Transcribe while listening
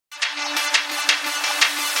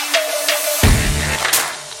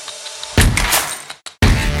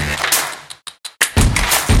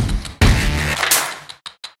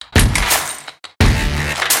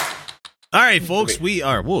All right, folks, we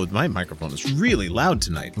are... Whoa, my microphone is really loud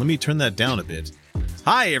tonight. Let me turn that down a bit.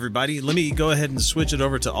 Hi, everybody. Let me go ahead and switch it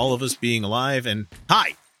over to all of us being alive. And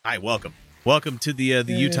hi, welcome. Welcome to the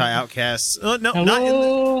Utah Outcasts. No,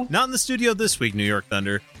 not in the studio this week, New York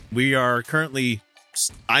Thunder. We are currently...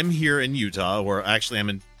 I'm here in Utah, or actually I'm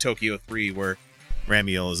in Tokyo 3, where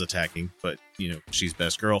Ramiel is attacking, but, you know, she's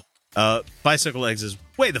best girl. Bicycle Eggs is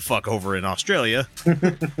way the fuck over in Australia.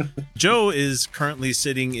 Joe is currently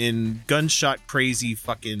sitting in gunshot crazy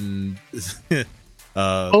fucking please,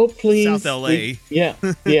 South LA. please. Yeah.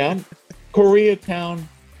 Koreatown.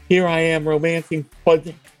 Here I am romancing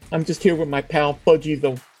Fudgy. I'm just here with my pal Fudgy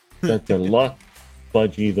the luck.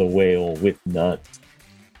 Fudgy the whale with nuts.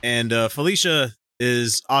 And Felicia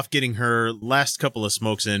is off getting her last couple of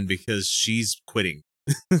smokes in because she's quitting.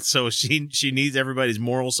 So she needs everybody's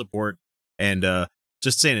moral support, and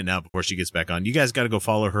just saying it now before she gets back on. You guys got to go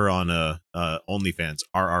follow her on OnlyFans,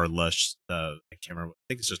 RR Lush. I can't remember. I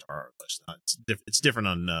think it's just RR Lush. It's different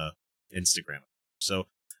on Instagram. So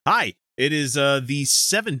hi, it is the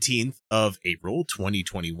 17th of April,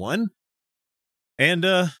 2021, and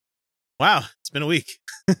wow, it's been a week.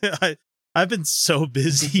 I've been so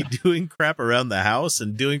busy doing crap around the house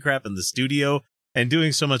and doing crap in the studio and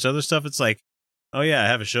doing so much other stuff. It's like, oh yeah, I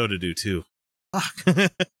have a show to do too. Fuck.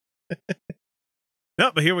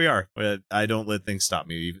 No, but here we are. I don't let things stop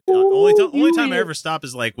me. Only time I ever stop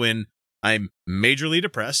is like when I'm majorly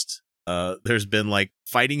depressed. There's been like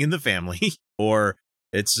fighting in the family, or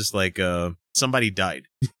it's just like somebody died.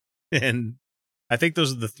 And I think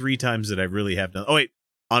those are the 3 times that I really have done. Oh wait,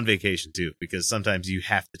 on vacation too, because sometimes you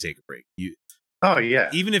have to take a break. Oh yeah.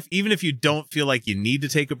 Even if you don't feel like you need to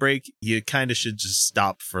take a break, you kind of should just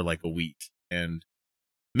stop for like a week. And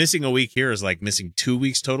missing a week here is like missing 2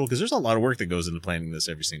 weeks total, because there's a lot of work that goes into planning this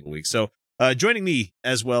every single week. So joining me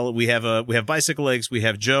as well, we have Bicycle Eggs, we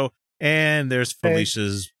have Joe, and there's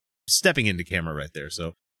Felicia's stepping into camera right there.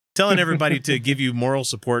 So telling everybody to give you moral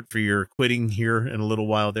support for your quitting here in a little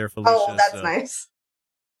while there, Felicia. Oh, that's nice.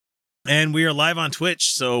 And we are live on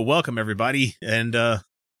Twitch, so welcome everybody. And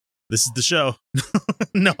this is the show.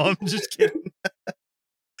 No, I'm just kidding.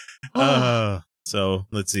 So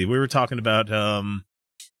let's see. We were talking about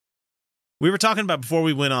before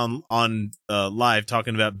we went on live,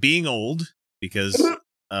 talking about being old, because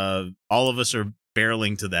all of us are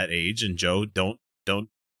barreling to that age. And Joe, don't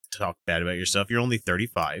talk bad about yourself. You're only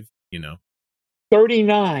 35, you know.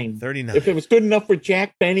 39. If it was good enough for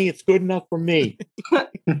Jack Benny, it's good enough for me.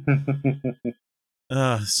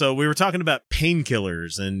 So we were talking about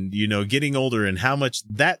painkillers and, you know, getting older and how much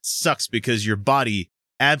that sucks because your body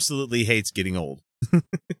absolutely hates getting old.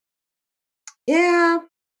 Yeah.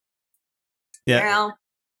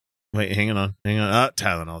 Wait, hang on.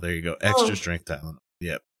 Tylenol. There you go. Extra strength Tylenol.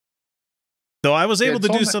 Yep. So I was able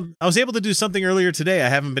to do something earlier today I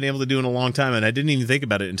haven't been able to do in a long time, and I didn't even think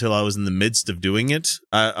about it until I was in the midst of doing it.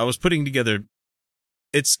 I was putting together.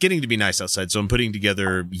 It's getting to be nice outside, so I'm putting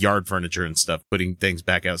together yard furniture and stuff, putting things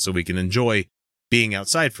back out so we can enjoy being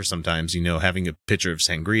outside for sometimes, you know, having a pitcher of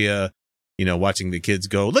sangria, you know, watching the kids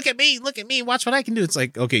go, look at me, watch what I can do. It's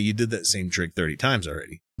like, okay, you did that same trick 30 times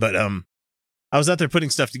already. But I was out there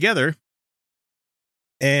putting stuff together,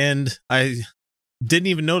 and I didn't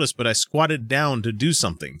even notice, but I squatted down to do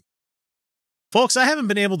something. Folks, I haven't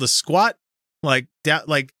been able to squat like down,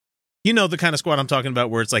 like, you know, the kind of squat I'm talking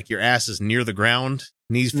about where it's like your ass is near the ground,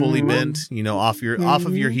 knees fully bent, you know, off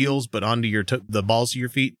of your heels, but onto your the balls of your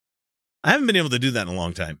feet. I haven't been able to do that in a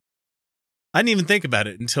long time. I didn't even think about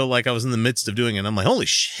it until like I was in the midst of doing it. And I'm like, holy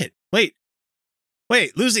shit. Wait,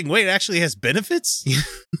 losing weight actually has benefits?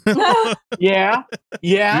 Yeah.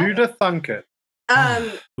 Who'd have thunk it?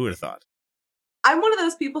 Who would have thought? I'm one of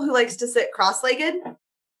those people who likes to sit cross-legged.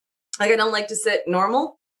 Like, I don't like to sit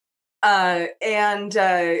normal. I'm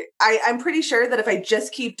pretty sure that if I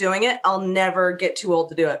just keep doing it, I'll never get too old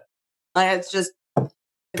to do it. Like, it's just,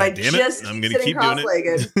 if I just keep sitting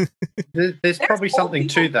cross-legged. There's probably something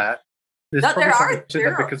to that. There's probably something to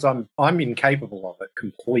that because I'm incapable of it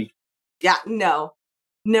completely. Yeah, no.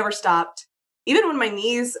 Never stopped. Even when my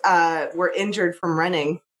knees were injured from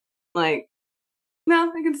running, like,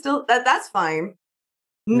 no, I can still, that's fine.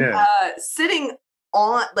 Yeah. Sitting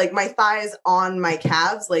on, like, my thighs on my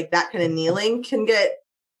calves, like that kind of kneeling can get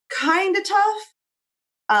kind of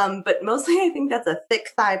tough. But mostly I think that's a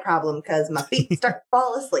thick thigh problem because my feet start to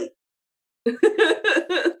fall asleep.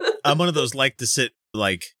 I'm one of those like to sit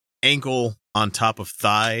like ankle on top of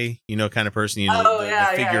thigh, you know, kind of person, you know,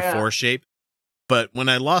 the figure 4 shape. But when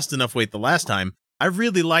I lost enough weight the last time, I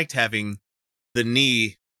really liked having the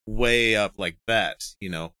knee way up like that, you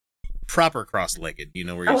know, proper cross-legged, you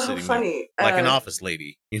know, where you're sitting like an office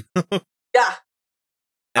lady, you know. Yeah.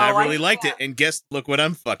 And I really liked it. And look what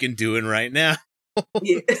I'm fucking doing right now.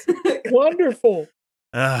 Wonderful.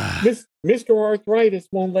 Mr. Arthritis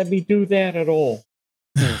won't let me do that at all.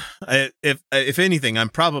 If anything, I'm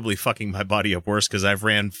probably fucking my body up worse because I've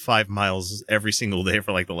ran 5 miles every single day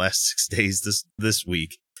for like the last 6 days this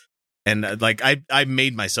week. And like I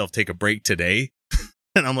made myself take a break today.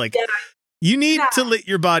 And I'm like, you need to let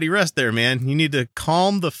your body rest there, man. You need to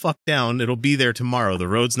calm the fuck down. It'll be there tomorrow. The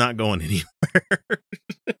road's not going anywhere.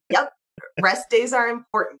 Yep. Rest days are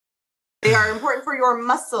important. They are important for your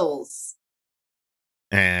muscles.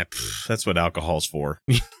 That's what alcohol's for.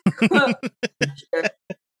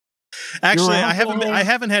 Actually, I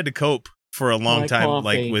haven't had to cope for a long time,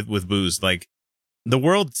 like with booze. Like the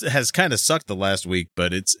world has kind of sucked the last week,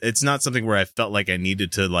 but it's not something where I felt like I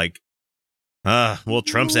needed to like. Well,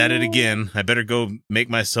 Trump's at it again. I better go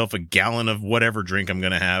make myself a gallon of whatever drink I'm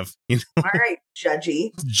gonna have. You know? All right,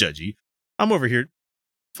 judgy. I'm over here.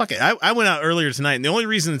 Fuck it. I went out earlier tonight, and the only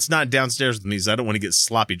reason it's not downstairs with me is I don't want to get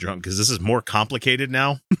sloppy drunk because this is more complicated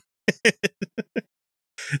now.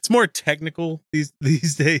 It's more technical these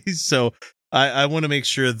days, so I want to make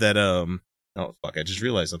sure that oh fuck! I just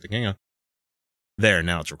realized something. Hang on. There,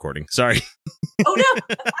 now it's recording. Sorry. Oh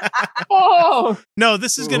no! Oh no,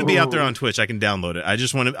 this is going to be out there on Twitch. I can download it.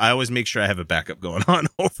 I always make sure I have a backup going on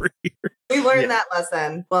over here. We learned that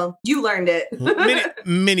lesson. Well, you learned it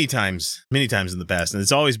many times in the past, and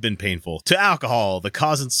it's always been painful. To alcohol, the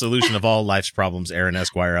cause and solution of all life's problems. Aaron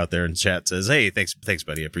Esquire out there in chat says, "Hey, thanks,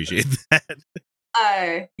 buddy. I appreciate that."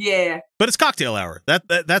 Yeah. But it's cocktail hour.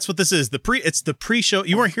 That's what this is. It's the pre-show.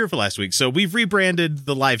 You weren't here for last week, so we've rebranded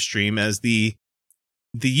the live stream as the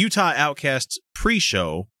Utah Outcasts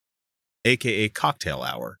pre-show, aka cocktail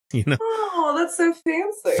hour. You know? Oh, that's so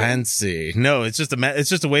fancy. Fancy. No, it's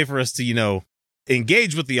just a way for us to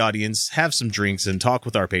engage with the audience, have some drinks, and talk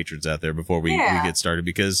with our patrons out there before we get started.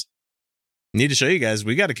 Because I need to show you guys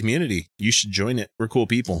we got a community. You should join it. We're cool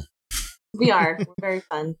people. We are. We're very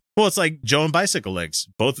fun. Well, it's like Joe and Bicycle Legs.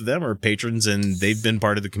 Both of them are patrons, and they've been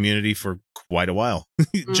part of the community for quite a while.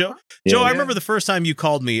 Mm-hmm. Joe, I remember the first time you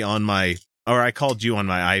called me I called you on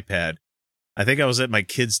my iPad. I think I was at my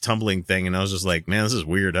kids' tumbling thing, and I was just like, man, this is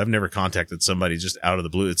weird. I've never contacted somebody just out of the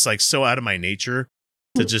blue. It's like so out of my nature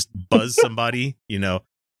to just buzz somebody,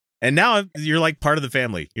 And now you're like part of the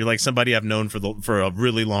family. You're like somebody I've known for a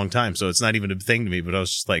really long time. So it's not even a thing to me, but I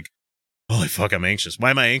was just like, holy fuck, I'm anxious.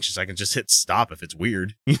 Why am I anxious? I can just hit stop if it's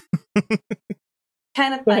weird.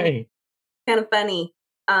 Kind of funny.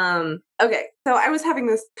 Okay, so I was having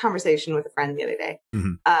this conversation with a friend the other day.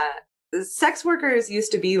 Mm-hmm. Sex workers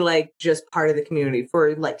used to be like just part of the community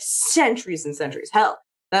for like centuries and centuries. Hell,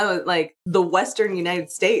 that was like the Western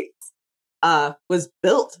United States was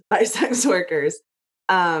built by sex workers.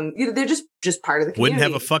 They're just part of the community. Wouldn't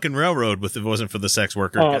have a fucking railroad if it wasn't for the sex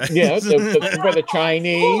worker. Yeah, for the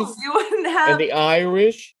Chinese, you wouldn't have, and the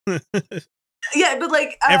Irish. Yeah, but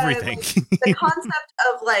like everything. The concept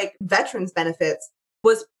of like veterans benefits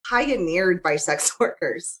was pioneered by sex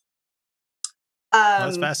workers.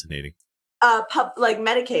 That's fascinating. Like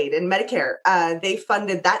Medicaid and Medicare, they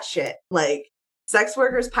funded that shit. Like sex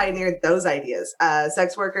workers pioneered those ideas.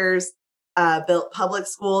 Sex workers built public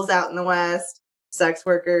schools out in the West. Sex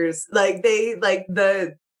workers, like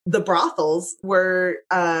the brothels were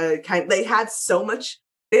they had so much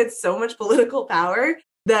political power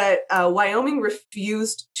that Wyoming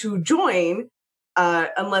refused to join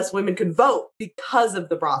unless women could vote because of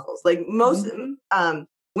the brothels. Like most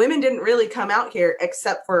women didn't really come out here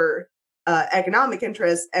except for economic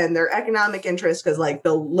interest, and their economic interest because like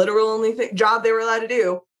the literal only job they were allowed to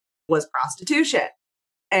do was prostitution.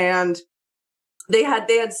 And they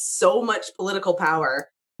had so much political power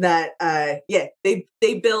that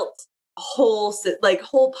they built whole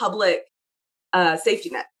public safety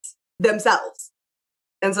nets themselves,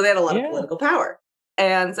 and so they had a lot of political power.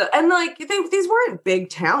 And so these weren't big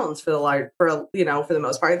towns for the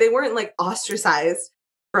most part. They weren't like ostracized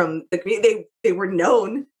from the community. They were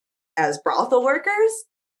known as brothel workers,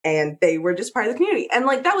 and they were just part of the community. And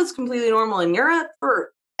like that was completely normal in Europe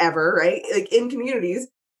forever, right? Like in communities.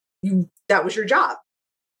 That was your job.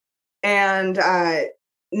 And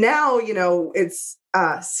now, it's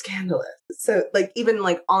scandalous. So like even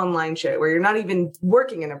like online shit where you're not even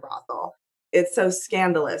working in a brothel. It's so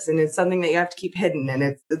scandalous, and it's something that you have to keep hidden, and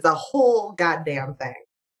it's a whole goddamn thing.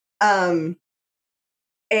 And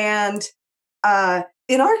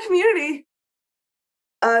in our community,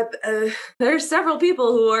 there are several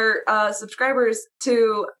people who are subscribers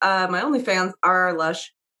to my OnlyFans, RR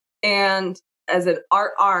Lush, and as an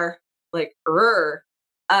RR, like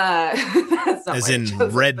that's not as in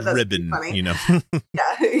red ribbon,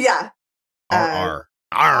 yeah. But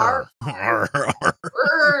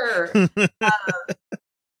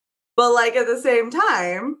like at the same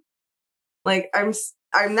time, like I'm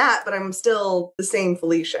that, but I'm still the same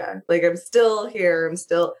Felicia. Like I'm still here. I'm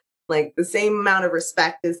still like the same amount of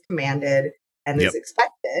respect is commanded and is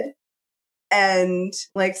expected. And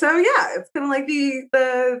like, so yeah, it's kind of like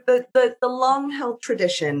the long held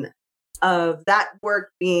tradition of that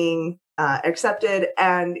work being accepted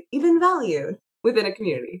and even valued within a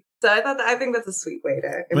community. So I think that's a sweet way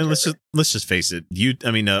to. I mean, let's just face it.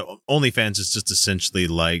 OnlyFans is just essentially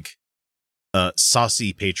like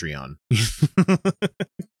saucy Patreon.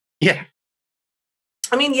 Yeah.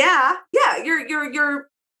 I mean, yeah.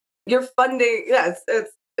 You're funding. Yeah,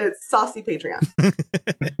 it's saucy Patreon.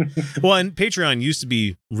 Well, and Patreon used to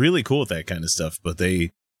be really cool with that kind of stuff, but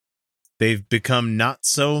they've become not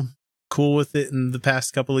so cool with it in the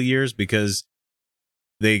past couple of years because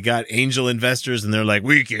they got angel investors and they're like,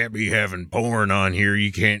 we can't be having porn on here.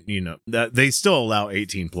 You can't, that they still allow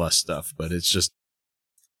 18 plus stuff, but it's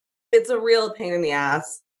a real pain in the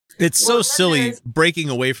ass. It's so silly breaking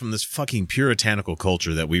away from this fucking puritanical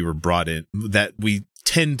culture that we were brought in, that we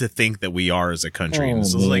tend to think that we are as a country. And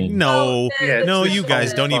it's like, no, you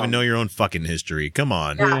guys don't even know your own fucking history. Come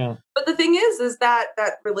on. Yeah. But the thing is that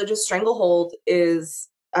religious stranglehold is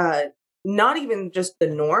not even just the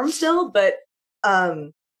norm still, but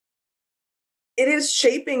it is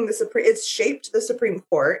shaping it's shaped the Supreme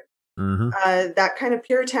Court. Mm-hmm. That kind of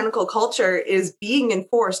puritanical culture is being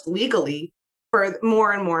enforced legally for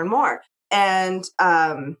more and more and more. And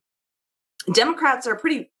Democrats are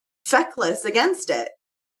pretty feckless against it.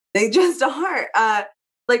 They just are.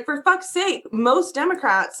 Like, for fuck's sake, most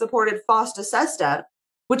Democrats supported FOSTA SESTA,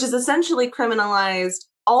 which is essentially criminalized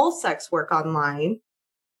all sex work online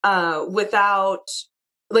without,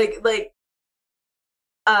 they've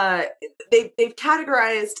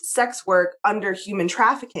categorized sex work under human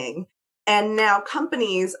trafficking. And now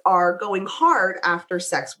companies are going hard after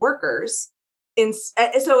sex workers.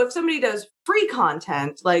 So if somebody does free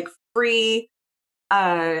content, like free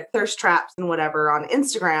thirst traps and whatever on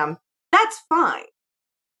Instagram, that's fine.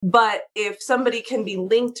 But if somebody can be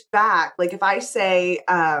linked back, like if I say,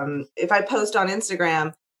 if I post on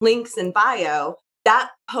Instagram, links in bio,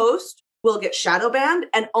 that post will get shadow banned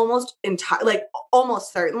and almost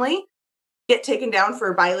certainly get taken down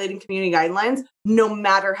for violating community guidelines, no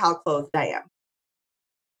matter how clothed I am.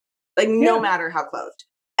 No matter how clothed.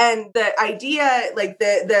 And the idea, like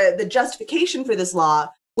the justification for this law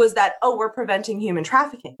was that, we're preventing human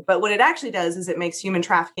trafficking. But what it actually does is it makes human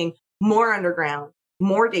trafficking more underground,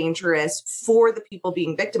 more dangerous for the people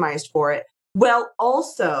being victimized for it, while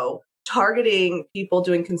also targeting people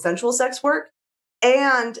doing consensual sex work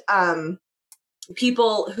and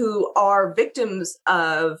people who are victims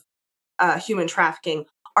of human trafficking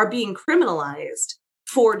are being criminalized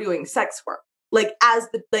for doing sex work.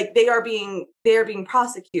 They are being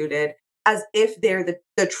prosecuted as if they're the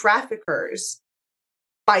traffickers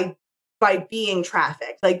by being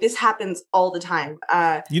trafficked. Like, this happens all the time.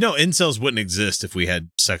 Incels wouldn't exist if we had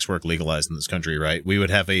sex work legalized in this country, right? We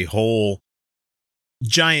would have a whole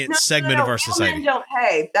giant segment of our society. Men don't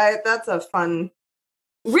pay. That's a fun.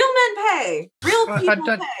 Real men pay. Real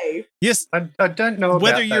people pay. Yes, I don't know about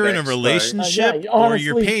whether you're in a relationship or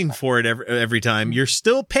you're paying for it every time. You're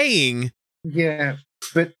still paying. Yeah,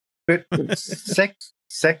 but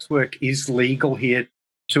sex work is legal here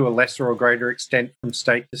to a lesser or greater extent from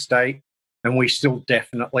state to state, and we still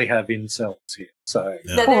definitely have incels here. So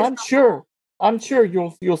I'm sure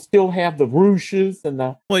you'll still have the ruches and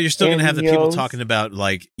the. Well, you're still going to have the people talking about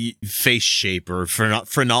like face shape or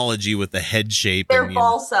phrenology with the head shape. They're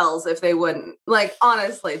ball cells if they wouldn't. Like,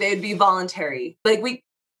 honestly, they'd be voluntary. Like,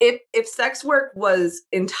 if sex work was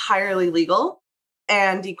entirely legal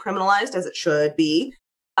and decriminalized as it should be,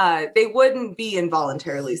 they wouldn't be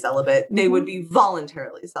involuntarily celibate. They would be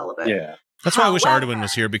voluntarily celibate. Yeah. That's why I wish Arduin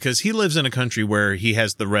was here, because he lives in a country where he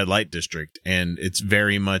has the red light district, and it's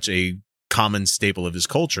very much a common staple of his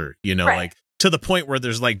culture, right. Like to the point where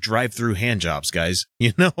there's like drive-through hand jobs, guys,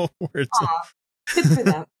 where it's good for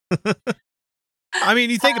them. I mean,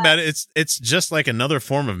 you think about it, it's just like another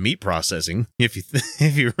form of meat processing if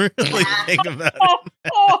you really think about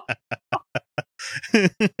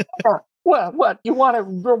it. What you want a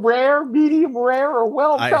rare, medium rare, or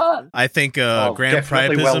well done? I think Grand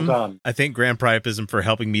Priapism. Well, I think Grand Priapism for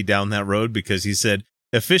helping me down that road, because he said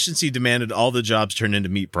efficiency demanded all the jobs turn into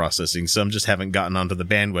meat processing. Some just haven't gotten onto the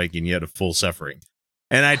bandwagon yet of full suffering,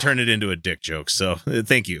 and I turned it into a dick joke. So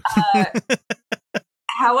thank you.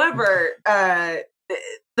 However,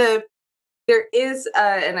 there is,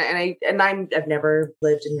 I've never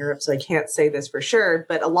lived in Europe, so I can't say this for sure,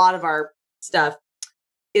 but a lot of our stuff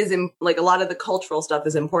is like a lot of the cultural stuff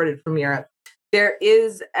is imported from Europe. There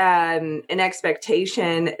is an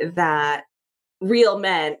expectation that real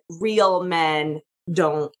men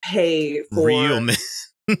don't pay for Real men.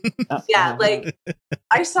 Yeah, like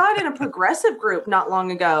I saw it in a progressive group not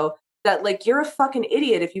long ago that like you're a fucking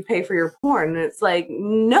idiot if you pay for your porn. And it's like,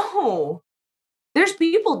 no. There's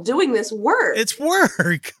people doing this work. It's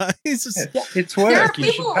work, guys. It's There are work. You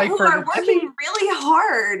should people pay who for are it. working really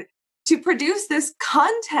hard to produce this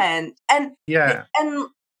content, and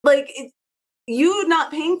like you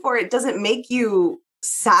not paying for it doesn't make you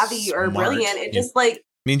savvy or Smart. brilliant. It just like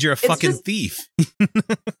means you're a it's fucking just- thief.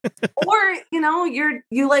 or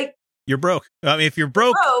you like You're broke. I mean, if you're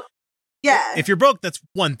broke, yeah. if you're broke, that's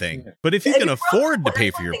one thing. But if you If can you're broke, afford to that's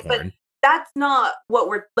pay for one your thing, but porn, that's not what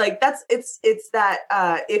we're like. It's that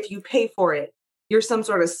if you pay for it, you're some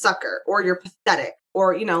sort of sucker or you're pathetic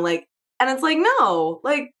or like, and it's like no,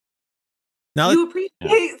 like now you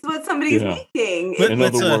appreciate what somebody's Yeah. making. Let- In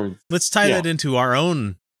let's, other words, let's tie Yeah. that into our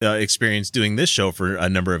own experience doing this show for a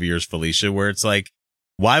number of years, Felicia, where it's like,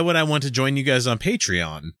 why would I want to join you guys on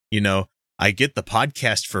Patreon? I get the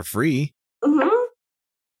podcast for free. Mhm.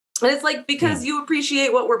 And it's like because you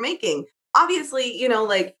appreciate what we're making. Obviously,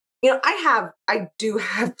 I do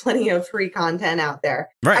have plenty of free content out there.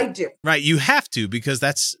 Right. I do. Right. You have to, because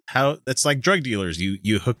that's like drug dealers.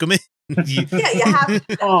 You hook them in. You- Yeah, you have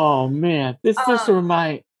to. oh man, this just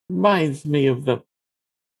reminds me of the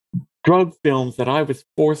drug films that I was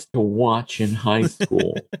forced to watch in high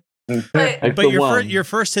school. But Like but the your one. your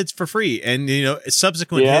first hit's for free, and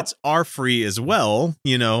subsequent Yeah. hits are free as well.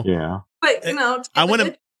 Yeah. I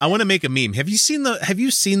want to make a meme. Have you seen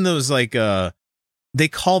those like they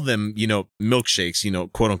call them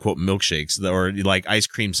milkshakes, quote unquote milkshakes, or like ice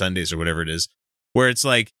cream sundaes or whatever it is, where it's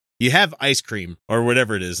like you have ice cream or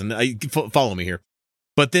whatever it is, and follow me here,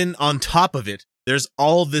 but then on top of it there's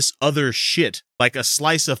all this other shit, like a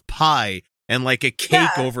slice of pie and like a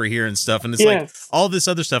cake over here and stuff, and it's like Yes. all this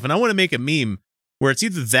other stuff. And I want to make a meme where it's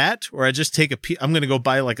either that or I just take I'm going to go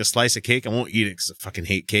buy like a slice of cake. I won't eat it because I fucking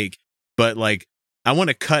hate cake. But like, I want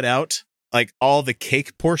to cut out like all the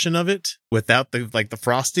cake portion of it without the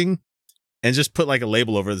frosting, and just put like a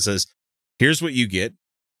label over it that says, here's what you get.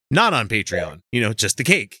 Not on Patreon, just the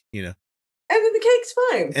cake, and then the cake's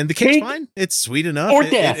fine. and the cake's Cake fine. It's sweet enough. or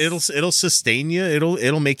It, death. it'll sustain you.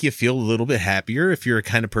 It'll make you feel a little bit happier if you're a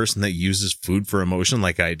kind of person that uses food for emotion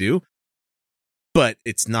like I do. But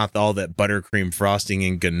it's not all that buttercream frosting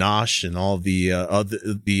and ganache and all the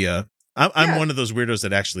I'm one of those weirdos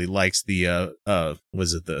that actually likes the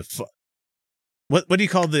was it the what do you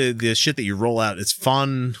call the shit that you roll out? It's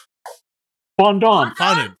fondant.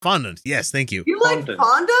 Fondant. Yes, thank you. You like Fondant.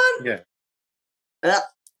 fondant? Yeah. Ugh.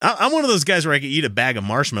 I'm one of those guys where I can eat a bag of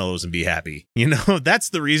marshmallows and be happy. That's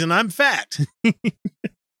the reason I'm fat.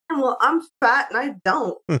 Well, I'm fat and I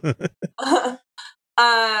don't.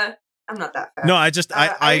 I'm not that fat. No, I just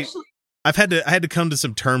actually, I had to come to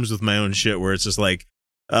some terms with my own shit where it's just like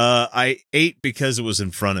I ate because it was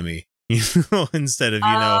in front of me, instead of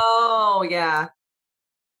Oh yeah.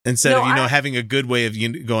 instead of I- having a good way of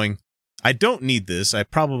going, I don't need this, I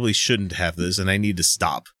probably shouldn't have this, and I need to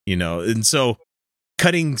stop, and so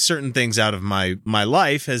cutting certain things out of my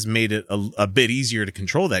life has made it a bit easier to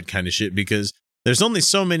control that kind of shit, because there's only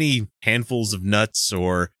so many handfuls of nuts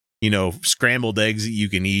or scrambled eggs that you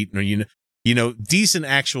can eat, or decent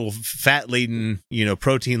actual fat laden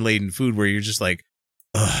protein laden food where you're just like,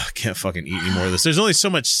 ugh, I can't fucking eat any more of this. There's only so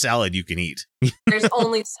much salad you can eat. There's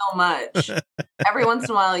only so much. Every once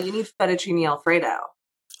in a while, you need fettuccine alfredo.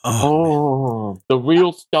 Oh, the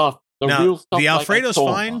real stuff. The Now, real stuff. the like I Alfredo's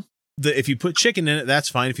told fine. us. If you put chicken in it, that's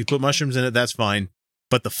fine. If you put mushrooms in it, that's fine.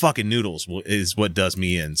 But the fucking noodles is what does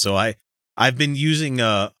me in. So I've been using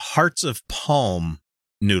Hearts of Palm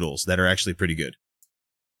noodles that are actually pretty good.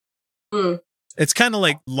 Mm. It's kind of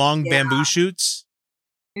like long Yeah. bamboo shoots.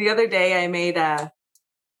 The other day, I made a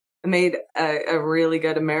really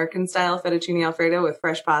good American style fettuccine alfredo with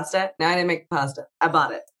fresh pasta. Now I didn't make the pasta; I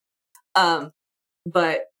bought it.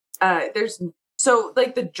 But there's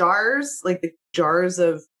like the jars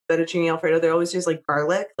of fettuccine alfredo. They're always just like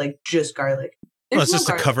garlic, like just garlic. Well, it's no just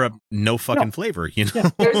to garlic. cover up no fucking flavor, There's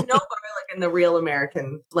no garlic in the real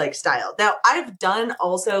American style. Now I've done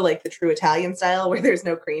also like the true Italian style where there's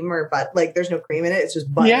no cream there's no cream in it. It's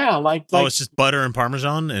just butter. Yeah, like Oh, it's just butter and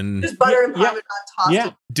Parmesan. And Just butter and Yeah. Parmesan tossed.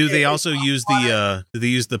 Yeah. do they it's also hot use water. do they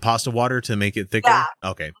use the pasta water to make it thicker? Yeah.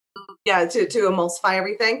 Okay. Yeah, to emulsify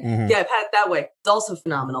everything. Mhm. Yeah, I've had it that way. It's also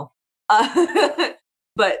phenomenal.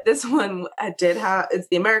 But this one I did have, it's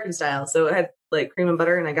the American style. So it had like cream and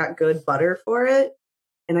butter and I got good butter for it.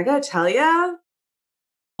 And I gotta tell ya,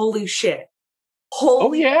 holy shit.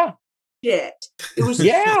 Holy Oh yeah, shit. It was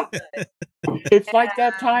yeah. so good. It's like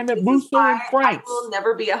that time at This is Musso why and Frank's. I will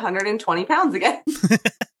never be 120 pounds again.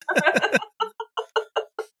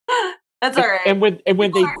 That's all right. And when they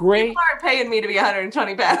grate, People aren't paying me to be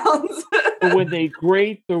 120 pounds. and when they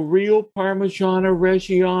grate the real Parmigiano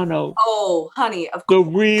Reggiano, Oh, honey, of the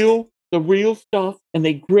course. real stuff, and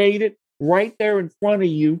they grate it right there in front of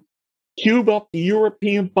you, cube up the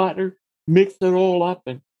European butter, mix it all up,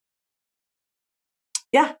 and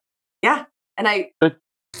Yeah. And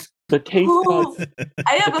the taste buds.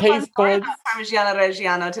 I have The a fun taste story buds. about Parmigiano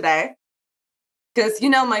Reggiano today. Because, you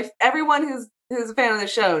know, everyone who's a fan of the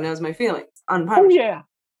show knows my feelings on Oh Parmigiano yeah.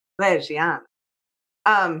 Reggiano.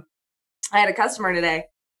 I had a customer today,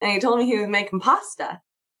 and he told me he was making pasta.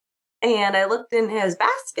 And I looked in his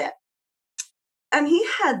basket, and he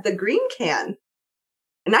had the green can.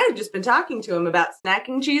 And I had just been talking to him about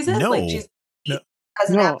snacking cheeses. No. Like cheese No. as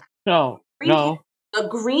an No, no, green no. can. A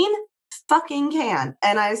green fucking can.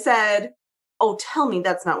 And I said, oh, tell me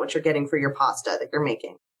that's not what you're getting for your pasta that you're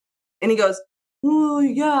making. And he goes, oh,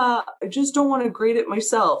 yeah, I just don't want to grate it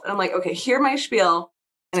myself. And I'm like, okay, hear my spiel.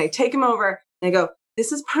 And I take him over and I go,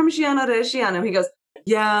 this is Parmigiano Reggiano. He goes,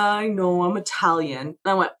 yeah, I know, I'm Italian. And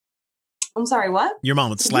I went, I'm sorry, what? Your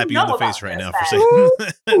mom would slap You you in know the face about right this, now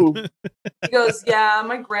for Ooh, saying He goes, yeah,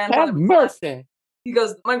 my grandfather. have mercy. He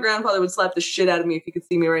goes, my grandfather would slap the shit out of me if he could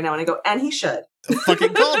see me right now. And I go, and he should.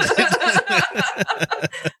 fucking called it.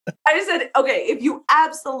 I just said, okay, if you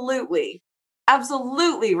absolutely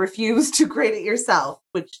refuse to grate it yourself,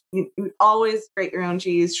 which you always grate your own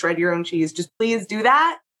cheese, shred your own cheese, just please do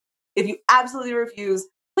that. If you absolutely refuse,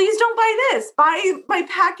 please don't buy this. Buy my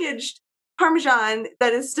packaged Parmesan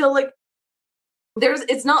that is still like,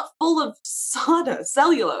 it's not full of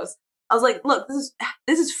cellulose. I was like, look,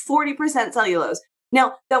 this is 40% cellulose.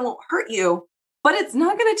 Now, that won't hurt you, but it's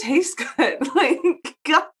not going to taste good. Like,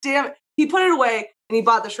 God damn it. He put it away and he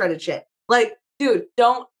bought the shredded shit. Like, dude,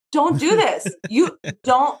 don't do this. You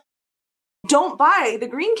don't buy the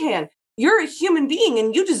green can. You're a human being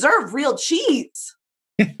and you deserve real cheese.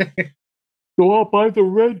 Go out buy the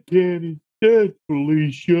red can instead,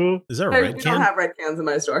 Felicia. Is that a We red don't can? have red cans in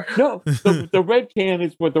my store. No, the red can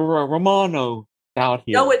is for the Romano out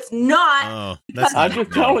here. No, it's not. Oh, that's I'm not just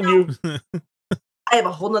good. telling you. I have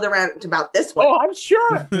a whole nother rant about this one. Oh, I'm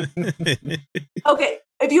sure. Okay,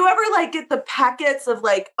 if you ever like get the packets of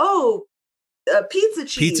like, pizza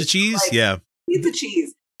cheese. Pizza cheese? like, Yeah. Pizza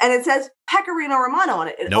cheese. And it says Pecorino Romano on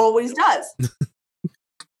it. It Nope. always does.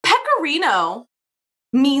 Pecorino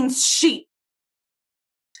means sheep.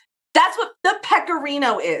 That's what the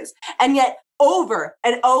pecorino is. And yet over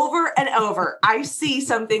and over and over, I see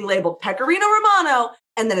something labeled Pecorino Romano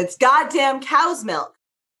and then it's goddamn cow's milk.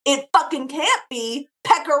 It fucking can't be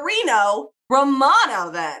Pecorino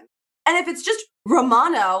Romano then. And if it's just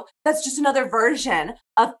Romano, that's just another version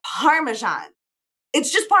of Parmesan.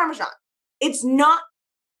 It's just Parmesan. It's not.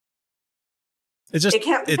 It's just It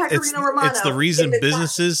can't be Pecorino Romano. it's the reason if it's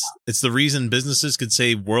not. businesses could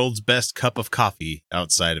say world's best cup of coffee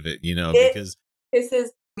outside of it, It- because This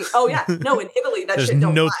is. Oh yeah, no. In Italy, that there's shit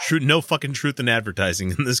don't no fly. no fucking truth in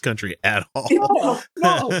advertising in this country at all.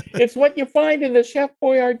 No, it's what you find in the Chef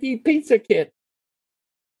Boyardee pizza kit.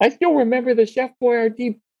 I still remember the Chef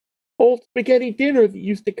Boyardee old spaghetti dinner that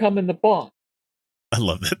used to come in the box. I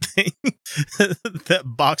love that thing. That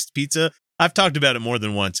boxed pizza. I've talked about it more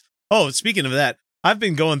than once. Oh, speaking of that, I've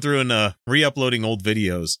been going through and re-uploading old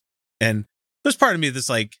videos, and there's part of me that's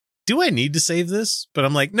like, do I need to save this? But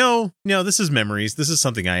I'm like, no, this is memories. This is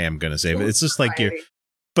something I am going to save. It's just like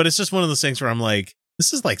but it's just one of those things where I'm like,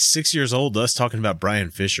 this is like 6 years old, us talking about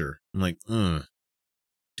Brian Fisher. I'm like, do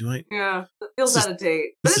I? Yeah, it feels This is- out of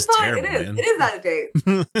date. But this it's is fine. terrible, It is. man. It is out of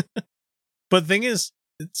date. But the thing is,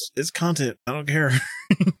 it's content. I don't care.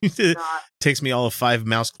 It Not. takes me all of 5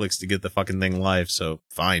 mouse clicks to get the fucking thing live. So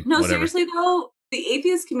fine, No, whatever. seriously though, the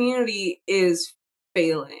atheist community is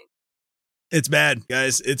failing. It's bad,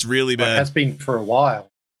 guys. It's really It bad. has been for a while.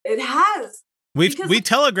 It has. We because-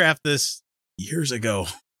 telegraphed this years ago.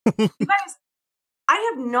 You guys,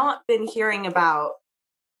 I have not been hearing about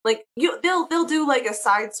like they'll do like a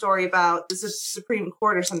side story about the Supreme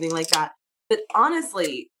Court or something like that. But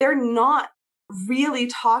honestly, they're not really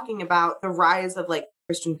talking about the rise of like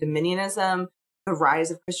Christian dominionism, the rise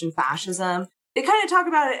of Christian fascism. They kind of talk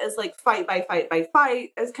about it as like fight by fight by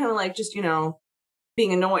fight, as kind of like just,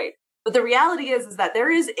 being annoyed. But the reality is that there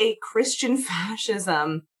is a Christian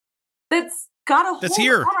fascism that's got a That's hold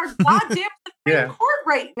here. on our goddamn Supreme Yeah. Court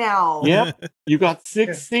right now. Yep, you got 6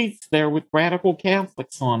 Yeah. seats there with radical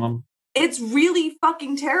Catholics on them. It's really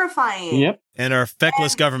fucking terrifying. Yep. And our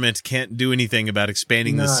feckless government can't do anything about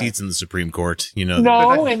expanding the No. seats in the Supreme Court. You know,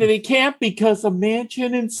 No, and they can't because of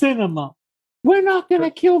Manchin and Cinema. We're not going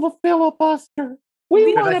to kill the filibuster.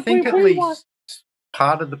 We But want I to think be. at We least want.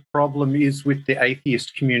 part of the problem is with the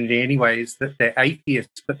atheist community anyway, is that they're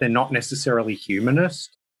atheists, but they're not necessarily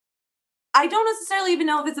humanist. I don't necessarily even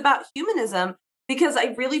know if it's about humanism, because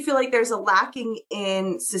I really feel like there's a lacking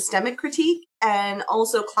in systemic critique and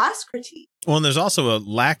also class critique. well, and there's also a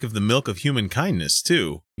lack of the milk of human kindness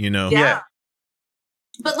too. You know, Yeah.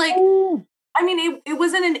 But like, Ooh. I mean, it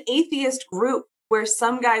wasn't an atheist group where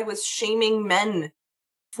some guy was shaming men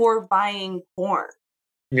for buying porn.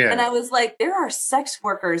 Yeah. And I was like, there are sex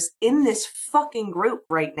workers in this fucking group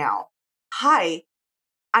right now. Hi,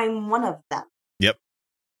 I'm one of them. Yep.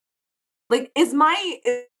 Like, is my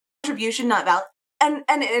contribution not valid? And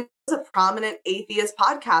it was a prominent atheist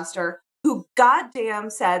podcaster who goddamn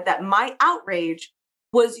said that my outrage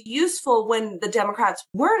was useful when the Democrats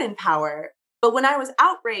weren't in power. But when I was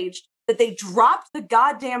outraged that they dropped the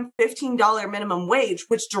goddamn $15 minimum wage,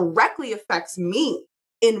 which directly affects me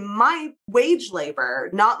in my wage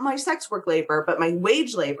labor, not my sex work labor, but my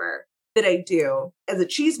wage labor that I do as a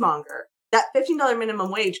cheesemonger, that $15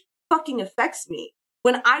 minimum wage fucking affects me.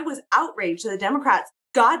 When I was outraged that the Democrats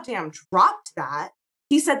goddamn dropped that,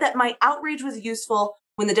 he said that my outrage was useful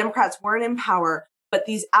when the Democrats weren't in power, but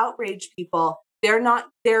these outraged people, they're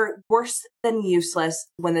worse than useless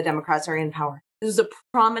when the Democrats are in power. This is a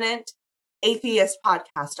prominent atheist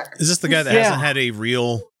podcaster. is this the guy that Yeah. hasn't had a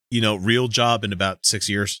real job in about 6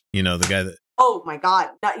 years? You know, the guy that Oh my God.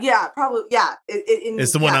 Yeah, probably. Yeah.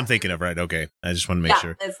 it's the one I'm thinking of, right? Okay, I just want to make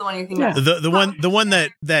sure. It's the one you're thinking Yeah. of. The one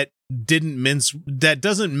that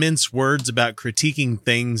doesn't mince words about critiquing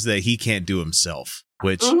things that he can't do himself,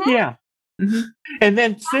 which Mhm. Yeah. Mhm. And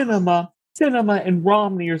then Cinema and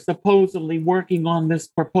Romney are supposedly working on this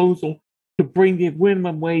proposal to bring the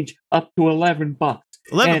minimum wage up to $11.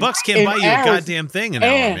 $11 can't buy you a goddamn thing an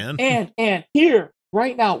hour, man. And here,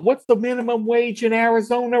 right now, what's the minimum wage in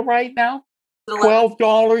Arizona right now? It's 11.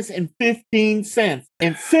 $12.15.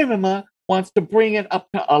 And Cinema wants to bring it up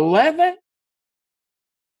to 11.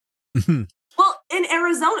 Well, in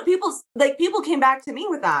Arizona, people came back to me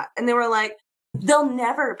with that, and they were like, they'll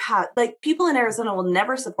never pass. Like, people in Arizona will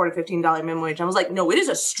never support a $15 minimum wage. I was like, no, it is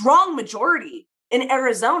a strong majority in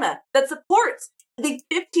Arizona that supports the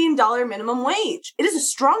 $15 minimum wage. It is a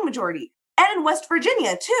strong majority, and in West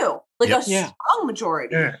Virginia too, like Yep. a Yeah. strong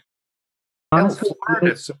majority. Yeah.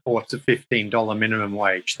 Florida supports a $15 minimum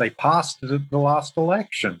wage. They passed it at the last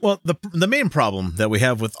election. Well, the main problem that we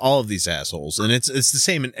have with all of these assholes, and it's the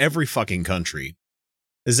same in every fucking country,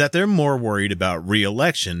 is that they're more worried about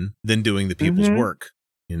re-election than doing the people's Mhm. work.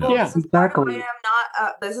 You know, Well, Yeah, this is exactly. Why I am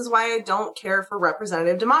not. This is why I don't care for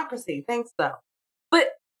representative democracy. Thanks, though. But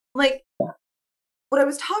like, what I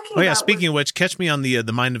was talking oh yeah. about. Speaking of which, catch me on the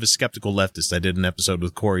Mind of a Skeptical Leftist. I did an episode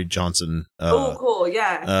with Corey Johnson. Oh, cool!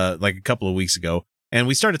 Yeah. Like a couple of weeks ago, and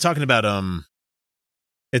we started talking about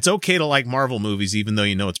it's okay to like Marvel movies even though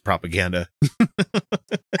you know it's propaganda. I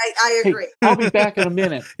Hey, agree. I'll be back in a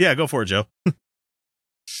minute. Yeah, go for it, Joe. But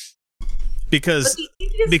because the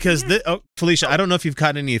easiest because thing is- Felicia, I don't know if you've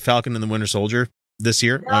caught any Falcon and the Winter Soldier this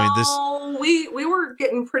year. I mean, this. No, we were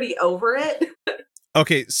getting pretty over it.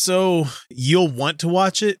 Okay, so you'll want to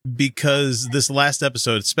watch it because this last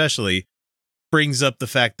episode especially brings up the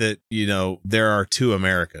fact that, you know, there are two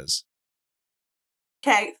Americas.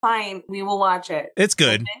 Okay, fine. We will watch it. It's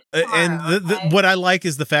good. And Tomorrow, okay? what I like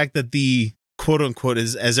is the fact that the quote unquote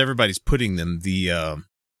is, as everybody's putting them, the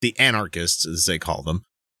anarchists, as they call them,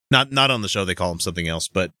 not on the show, they call them something else,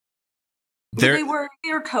 but they were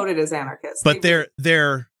coded as anarchists. but they're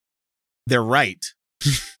right.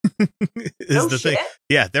 is the thing.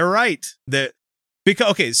 Yeah, they're right.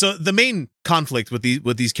 Because so the main conflict with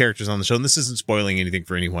these characters on the show, and this isn't spoiling anything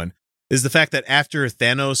for anyone, is the fact that after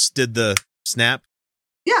Thanos did the snap,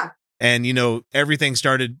 Yeah. and you know everything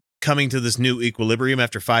started coming to this new equilibrium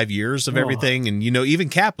after 5 years of Oh. everything, and you know even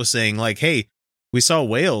Cap was saying like, "Hey, we saw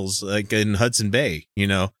whales like in Hudson Bay," you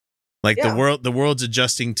know, like Yeah. the world's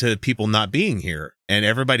adjusting to people not being here, and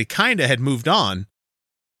everybody kind of had moved on.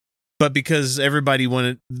 But because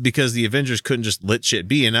the Avengers couldn't just let shit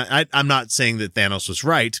be, and I'm not saying that Thanos was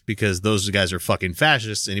right because those guys are fucking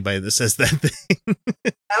fascists. Anybody that says that thing,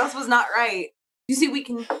 Thanos was not right. You see, we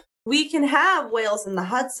can have whales in the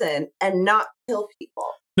Hudson and not kill people.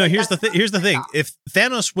 no. Here's the That's thing. If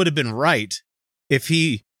Thanos would have been right, if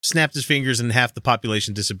he snapped his fingers and half the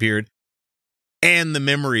population disappeared, and the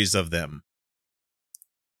memories of them,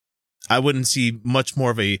 I wouldn't see much more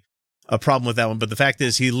of a problem with that one. But the fact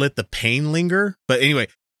is, he let the pain linger. But anyway,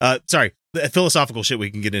 Sorry, the philosophical shit we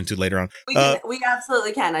can get into later on. We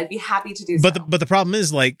absolutely can. I'd be happy to do so. But the problem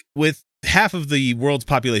is, like, with half of the world's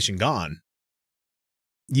population gone,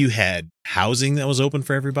 you had housing that was open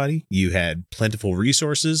for everybody. You had plentiful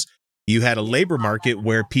resources. You had a labor market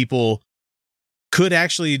where people could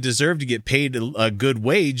actually deserve to get paid a good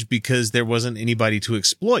wage because there wasn't anybody to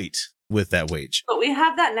exploit with that wage. But we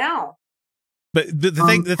have that now. But the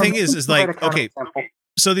thing is like, okay,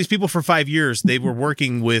 so these people for 5 years, they were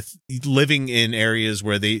working with living in areas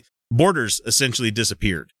where borders essentially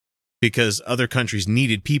disappeared because other countries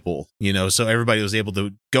needed people, so everybody was able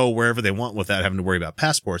to go wherever they want without having to worry about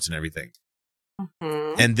passports and everything.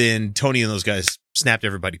 Mm-hmm. And then Tony and those guys snapped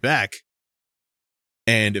everybody back,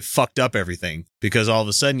 and it fucked up everything because all of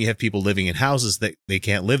a sudden you have people living in houses that they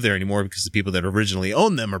can't live there anymore because the people that originally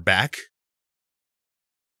owned them are back.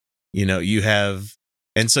 You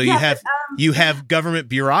have government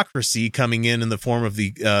bureaucracy coming in the form of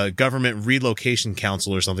the government relocation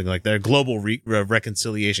council or something like that, global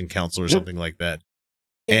reconciliation council or something like that.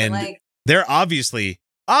 And they're obviously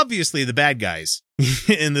the bad guys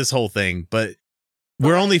in this whole thing, but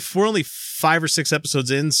we're only 5 or 6 episodes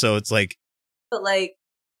in, so it's like. But like,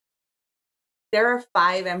 there are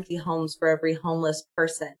 5 empty homes for every homeless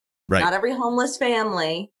person. Right. Not every homeless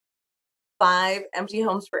family. 5 empty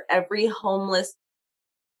homes for every homeless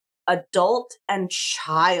adult and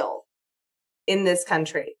child in this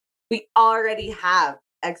country. We already have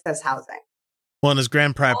excess housing. Well, and as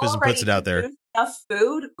Grand Priapism puts it out there, enough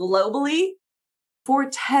food globally for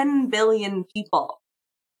 10 billion people.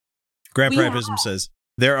 Grand Priapism says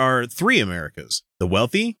there are 3 Americas: the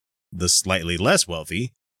wealthy, the slightly less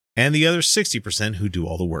wealthy, and the other 60% who do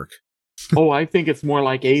all the work. Oh, I think it's more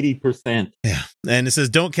like 80%. Yeah, and it says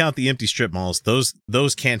don't count the empty strip malls;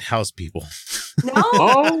 those can't house people.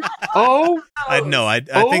 No. I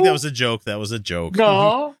think that was a joke. That was a joke.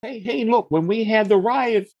 No. Hey, look! When we had the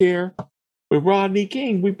riots here with Rodney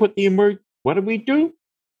King, we put what did we do?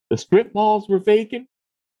 The strip malls were vacant.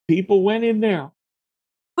 People went in there.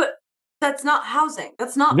 But that's not housing.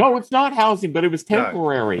 That's not. No, it's not housing, but it was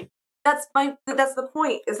temporary. No. That's the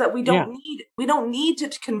point. Is that we don't need to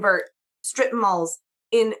convert strip malls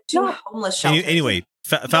into homeless shelters. Anyway,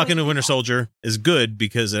 Falcon and Winter Soldier is good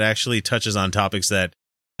because it actually touches on topics that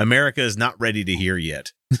America is not ready to hear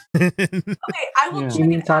yet. Okay, I will. You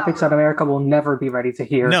mean topics that America will never be ready to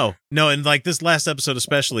hear? No, and like this last episode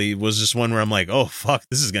especially was just one where I'm like, oh fuck,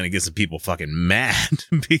 this is gonna get some people fucking mad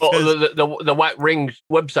because the White Rings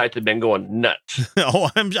websites have been going nuts.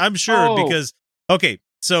 Oh, I'm sure because okay,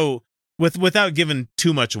 so without giving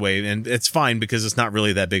too much away, and it's fine because it's not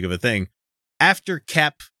really that big of a thing. After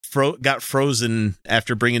Cap got frozen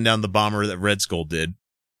after bringing down the bomber that Red Skull did,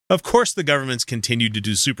 of course the governments continued to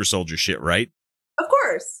do super soldier shit, right? Of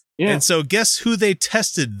course. Yeah. And so guess who they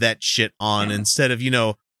tested that shit on instead of,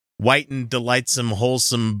 white and delightsome,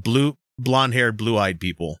 wholesome, blonde-haired, blue-eyed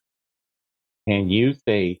people? Can you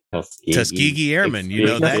say Tuskegee Airmen? You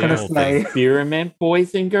know that whole thing. Experiment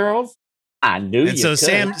boys and girls? I knew. And so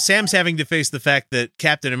Sam's having to face the fact that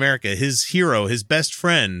Captain America, his hero, his best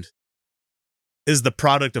friend, is the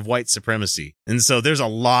product of white supremacy. And so there's a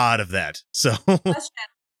lot of that. So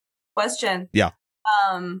Question. Yeah.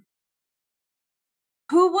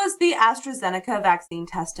 Who was the AstraZeneca vaccine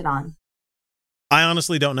tested on? I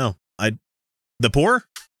honestly don't know. The poor?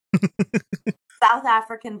 South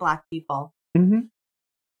African Black people. Mm-hmm.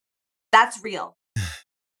 That's real.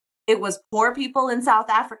 It was poor people in South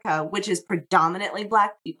Africa, which is predominantly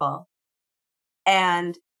Black people.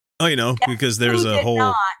 And because there was a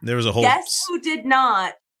whole guess who did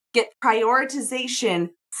not get prioritization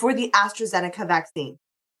for the AstraZeneca vaccine?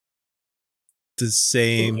 The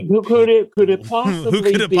same. Who could it possibly Who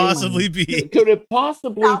could it possibly be? Could it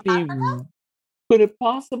possibly South be? Africa? Could it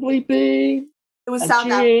possibly be? It was South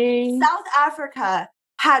Africa. South Africa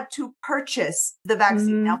had to purchase the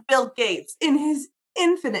vaccine. Now, Bill Gates, in his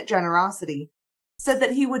infinite generosity, said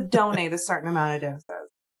that he would donate a certain amount of doses.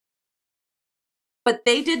 But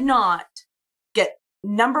they did not get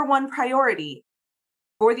number one priority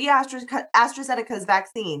for the AstraZeneca's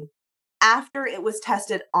vaccine after it was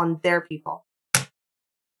tested on their people.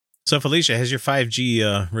 So, Felicia, has your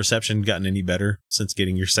 5G reception gotten any better since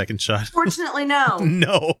getting your second shot? Fortunately, no.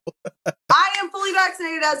 No. I am fully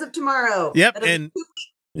vaccinated as of tomorrow. Yep, and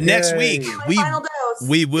next week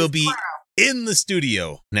we will be tomorrow. In the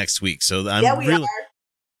studio next week. So are.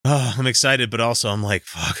 I'm excited, but also I'm like,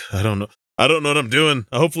 fuck, I don't know what I'm doing.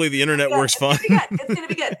 Hopefully the internet works fine. It's gonna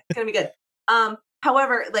be good. It's gonna be good.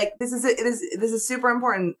 However, like this is super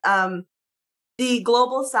important. The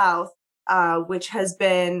global South, which has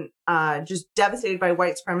been just devastated by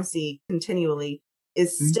white supremacy continually,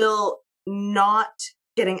 is still not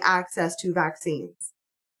getting access to vaccines.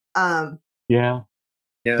 Yeah.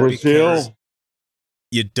 Yeah. Brazil. Because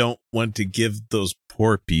you don't want to give those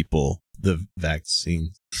poor people the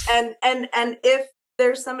vaccine. And if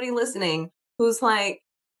there's somebody listening who's like,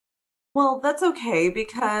 well, that's okay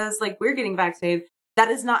because like we're getting vaccinated. That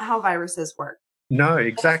is not how viruses work. No,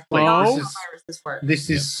 exactly. No. That's not how viruses work. This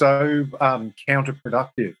is so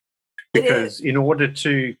counterproductive, because in order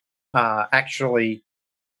to actually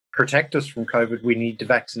protect us from COVID, we need to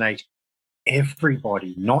vaccinate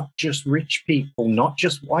everybody, not just rich people, not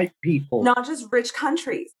just white people. Not just rich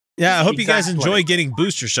countries. Yeah, I hope you guys Exactly. enjoy getting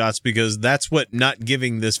booster shots, because that's what not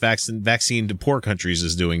giving this vaccine to poor countries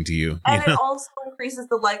is doing to you. And you know? it also increases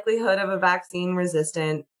the likelihood of a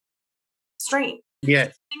vaccine-resistant strain.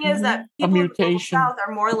 Yes. The thing is that A people in the global mutation. South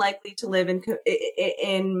are more likely to live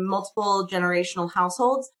in multiple generational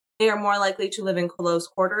households. They are more likely to live in close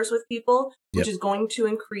quarters with people, which is going to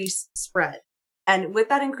increase spread. And with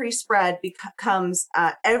that increased spread comes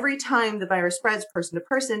every time the virus spreads person to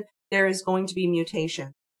person, there is going to be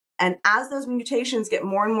mutation. And as those mutations get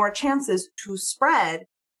more and more chances to spread,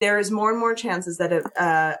 there is more and more chances that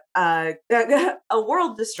a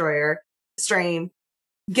world destroyer strain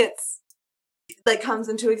comes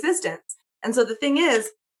into existence. And so the thing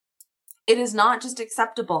is, it is not just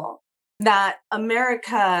acceptable that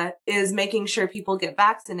America is making sure people get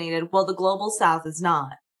vaccinated while the global South is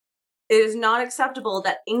not. It is not acceptable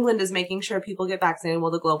that England is making sure people get vaccinated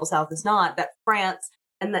while the global South is not, that France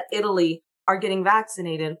and that Italy are getting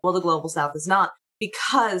vaccinated while the global South is not,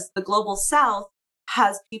 because the global South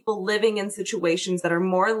has people living in situations that are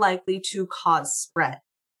more likely to cause spread.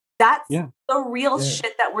 That's the real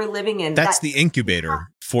shit that we're living in. That's the incubator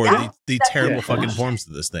for the terrible fucking forms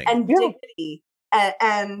of this thing. And dignity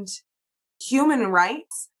and human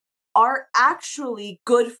rights are actually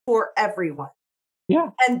good for everyone. Yeah.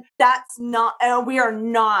 And that's not, we are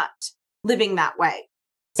not living that way.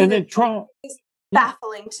 So And then Trump. it's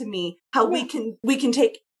baffling to me how we can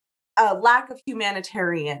take a lack of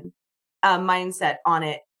humanitarian mindset on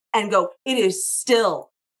it and go, it is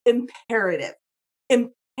still imperative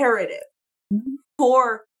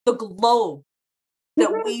for the globe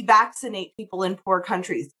that we vaccinate people in poor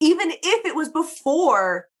countries, even if it was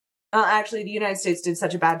before. Actually, the United States did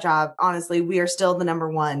such a bad job. Honestly, we are still the number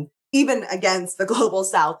one, even against the global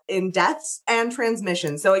South, in deaths and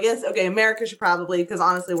transmission. So I guess, okay, America should probably, because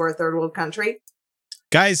honestly, we're a third world country.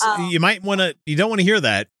 Guys, you don't want to hear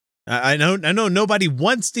that. I know nobody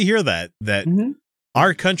wants to hear that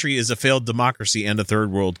our country is a failed democracy and a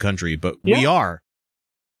third world country, but we are.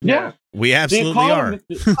 Yeah. We absolutely are.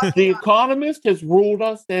 The Economist has ruled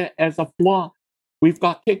us as a flaw. We've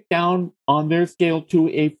got kicked down on their scale to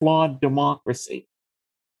a flawed democracy.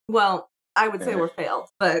 Well, I would say we're failed,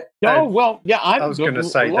 but I was going to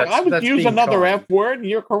say look, I would that's use being another kind. F word.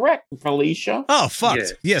 You're correct, Felicia. Oh,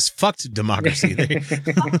 fucked. Yes, fucked democracy.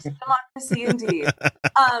 democracy indeed.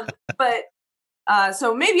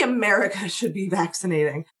 So maybe America should be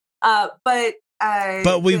vaccinating.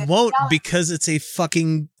 But we won't, because it's a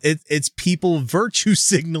fucking it's people virtue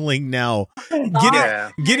signaling now.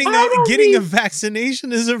 Getting a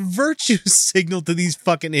vaccination is a virtue signal to these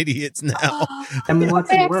fucking idiots now. And what's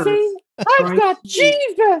worse, I've got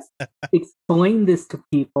Jesus. Explain this to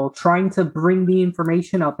people, trying to bring the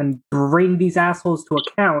information up and bring these assholes to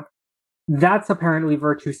account. That's apparently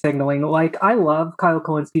virtue signaling. Like, I love Kyle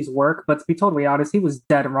Kulinski's work, but to be totally honest, he was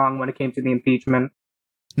dead wrong when it came to the impeachment.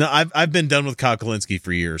 No, I've been done with Kyle Kulinski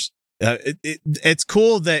for years. It's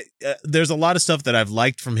cool that there's a lot of stuff that I've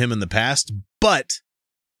liked from him in the past, but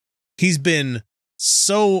he's been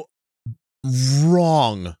so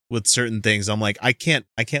wrong with certain things. I'm like, I can't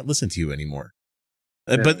listen to you anymore.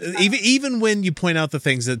 But even when you point out the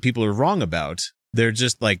things that people are wrong about, they're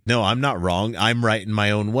just like, no, I'm not wrong. I'm right in my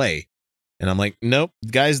own way. And I'm like, nope,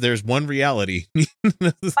 guys, there's one reality.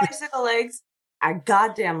 Bicycle legs, I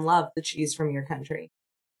goddamn love the cheese from your country.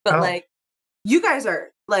 But like, you guys are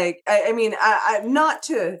like, I mean, I'm not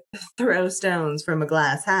to throw stones from a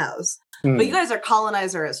glass house, but you guys are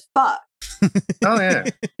colonizer as fuck. Oh yeah.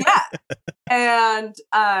 Yeah. And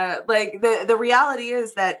like the reality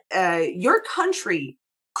is that your country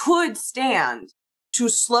could stand to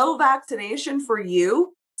slow vaccination for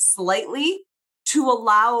you slightly to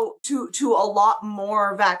allow to allot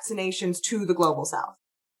more vaccinations to the global South.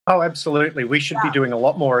 Oh, absolutely. We should be doing a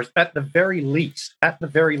lot more. At the very least,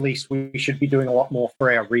 we should be doing a lot more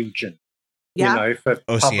for our region. Yeah. You know, for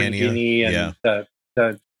Papua New Guinea and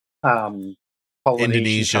the Polynesian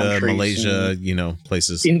Indonesia, countries Malaysia,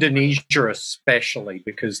 places. Indonesia especially,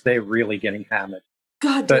 because they're really getting hammered.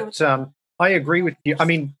 God damn. But I agree with you. I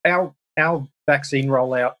mean, our vaccine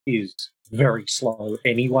rollout is very slow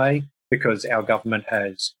anyway, because our government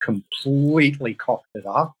has completely cocked it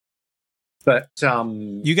up. But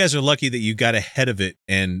you guys are lucky that you got ahead of it,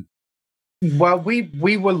 and well,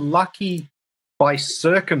 we were lucky by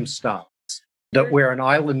circumstance that we're an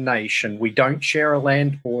island nation. We don't share a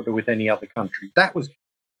land border with any other country. That was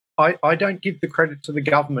I don't give the credit to the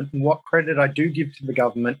government, and what credit I do give to the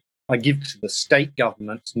government, I give to the state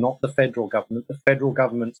governments, not the federal government. The federal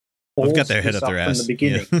government they've got their head up their ass from the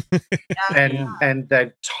beginning, and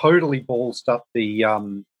they've totally ballsed up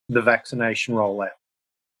the vaccination rollout.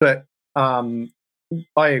 But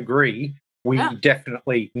I agree. We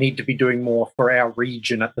definitely need to be doing more for our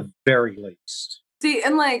region at the very least. See,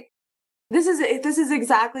 and like this is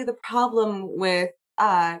exactly the problem with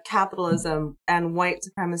capitalism and white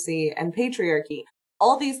supremacy and patriarchy.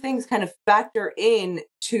 All these things kind of factor in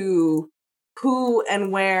to who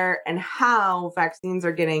and where and how vaccines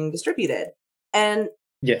are getting distributed. And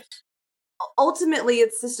yes, ultimately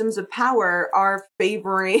it's systems of power are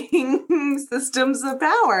favoring systems of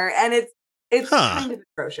power, and it's kind of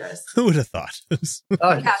atrocious. Who would have thought? It's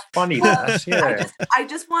funny that. Yeah. I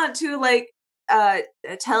just want to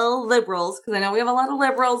tell liberals, because I know we have a lot of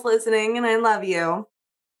liberals listening, and I love you.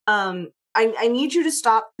 I need you to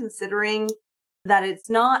stop considering that it's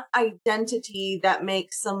not identity that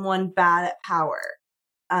makes someone bad at power.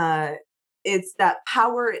 It's that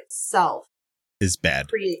power itself is bad.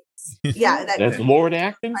 That's Lord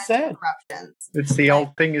Acton said. It's the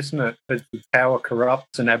old thing, isn't it? That power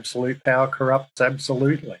corrupts, and absolute power corrupts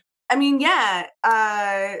absolutely. I mean, yeah.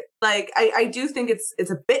 I do think it's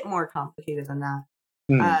a bit more complicated than that.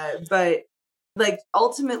 But like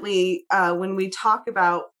ultimately, when we talk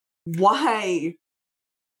about why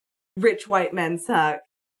rich white men suck,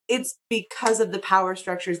 it's because of the power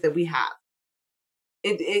structures that we have.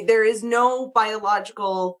 There is no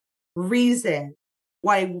biological reason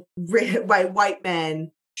why white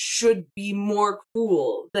men should be more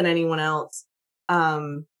cruel than anyone else.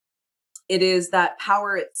 It is that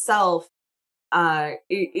power itself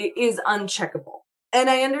it is uncheckable. And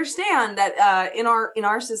I understand that in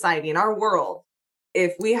our society, in our world,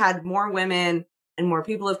 if we had more women and more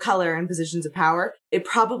people of color in positions of power, it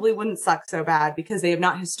probably wouldn't suck so bad, because they have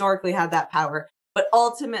not historically had that power. But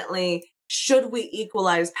ultimately, should we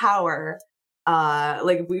equalize power,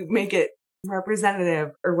 like if we make it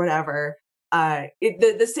representative or whatever,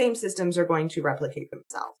 the same systems are going to replicate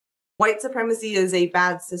themselves. White supremacy is a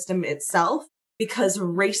bad system itself because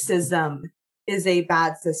racism is a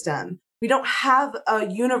bad system. We don't have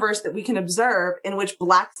a universe that we can observe in which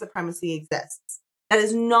black supremacy exists.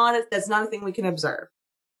 That's not a thing we can observe.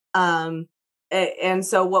 And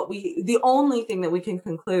so the only thing that we can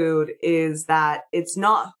conclude is that it's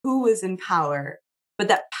not who is in power, but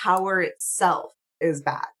that power itself is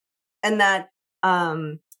bad. And that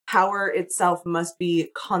power itself must be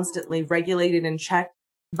constantly regulated and checked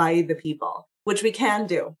by the people, which we can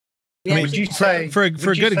do. Would you say, for a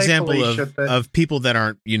good example of people that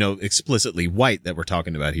aren't, explicitly white that we're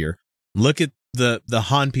talking about here, look at the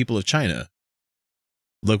Han people of China.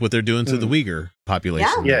 Look what they're doing to the Uyghur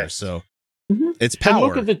population there. So it's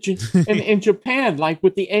power. And look at in Japan, like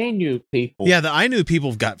with the Ainu people. Yeah, the Ainu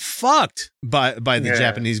people got fucked by the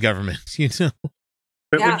Japanese government,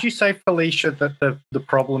 But would you say, Felicia, that the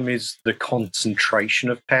problem is the concentration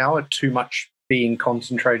of power, too much being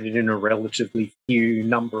concentrated in a relatively few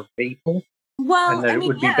number of people? Well, and that it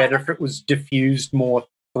would be better if it was diffused more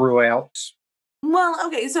throughout? Well,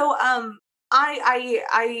 okay, so I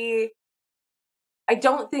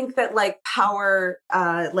don't think that like power,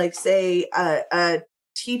 like say a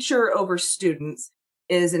teacher over students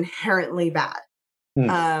is inherently bad.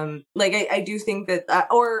 Like I do think that,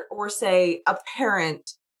 or say a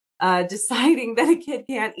parent deciding that a kid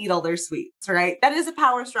can't eat all their sweets, right? That is a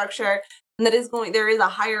power structure, and there is a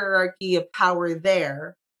hierarchy of power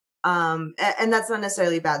there, and that's not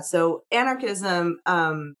necessarily bad. So anarchism,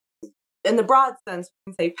 in the broad sense,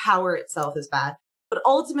 we can say power itself is bad. But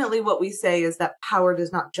ultimately what we say is that power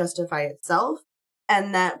does not justify itself,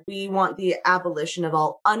 and that we want the abolition of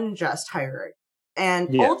all unjust hierarchy.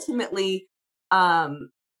 And ultimately, at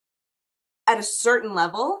a certain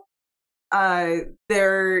level,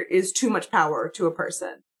 there is too much power to a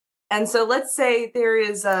person. And so let's say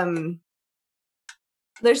there's a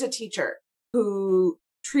teacher who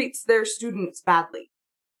treats their students badly.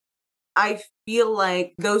 I feel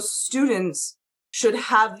like those students should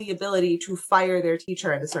have the ability to fire their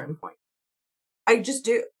teacher at a certain point. I just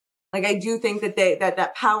do. Like, I do think that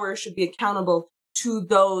that power should be accountable to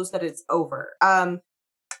those that it's over. A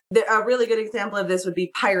really good example of this would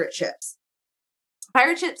be pirate ships.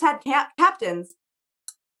 Pirate ships had captains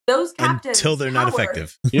those captains until they're not power-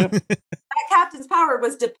 effective. Yep. That captain's power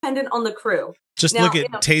was dependent on the crew. Just Now, look at you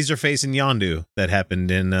know- Taserface and Yondu that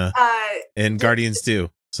happened in Guardians 2.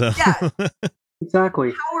 So Yeah.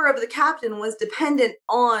 Exactly. Power of the captain was dependent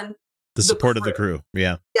on the support of the crew.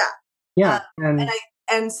 Yeah. Yeah. And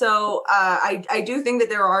and so I do think that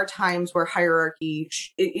there are times where hierarchy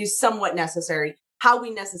is somewhat necessary. How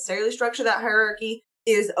we necessarily structure that hierarchy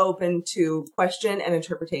is open to question and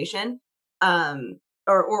interpretation,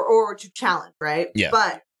 or to challenge, right? Yeah.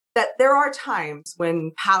 But that there are times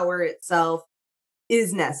when power itself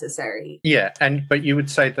is necessary. Yeah, but you would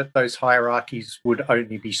say that those hierarchies would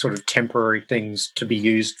only be sort of temporary things to be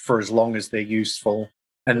used for as long as they're useful,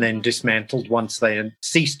 and then dismantled once they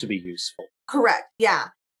cease to be useful. Correct. Yeah.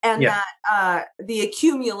 And Yeah. that the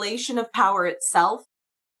accumulation of power itself,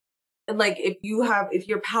 like if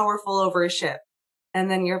you're powerful over a ship, and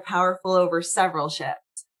then you're powerful over several ships,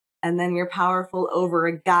 and then you're powerful over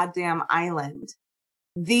a goddamn island,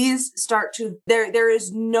 these start to there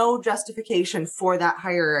is no justification for that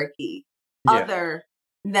hierarchy Yeah. other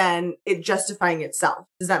than it justifying itself.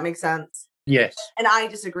 Does that make sense? Yes. And I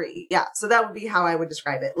disagree. Yeah. So that would be how I would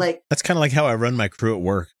describe it. Like, That's kind of like how I run my crew at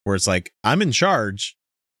work, where it's like, I'm in charge,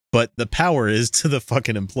 but the power is to the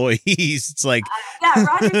fucking employees. It's like, yeah,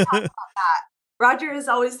 Roger talked about that. Roger has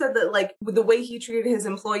always said that, like, with the way he treated his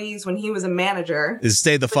employees when he was a manager, is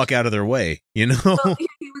stay the fuck out of their way, you know? so he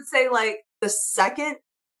would say, like, the second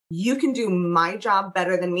you can do my job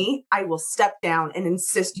better than me, I will step down and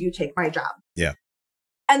insist you take my job. Yeah.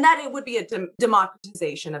 And that it would be a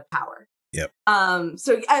democratization of power. Yep.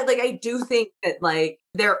 So I do think that, like,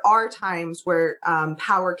 there are times where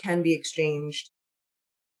power can be exchanged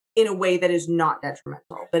in a way that is not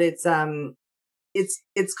detrimental, but it's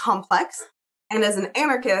complex. And as an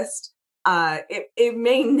anarchist, it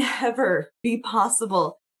may never be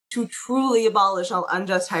possible to truly abolish all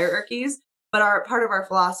unjust hierarchies. But part of our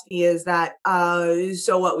philosophy is that,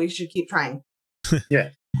 so what, we should keep trying.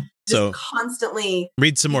 Yeah. Just So constantly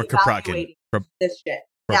read some more Kropotkin. evaluating this shit.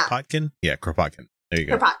 Yeah. Kropotkin? Yeah, Kropotkin. There you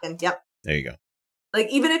go. Kropotkin, yep. There you go. Like,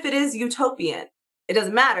 even if it is utopian, it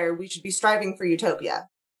doesn't matter. We should be striving for utopia.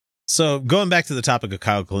 So going back to the topic of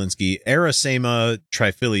Kyle Kalinske, Arasema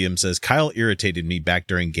Trifilium says, Kyle irritated me back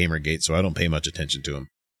during Gamergate, so I don't pay much attention to him.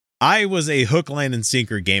 I was a hook, line, and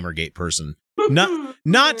sinker Gamergate person. Not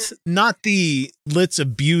the let's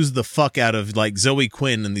abuse the fuck out of like Zoe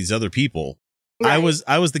Quinn and these other people. Right. I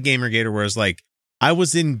was the Gamergater where I was like, I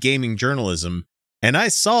was in gaming journalism and I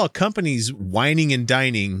saw companies whining and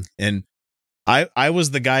dining, and I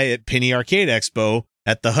was the guy at Penny Arcade Expo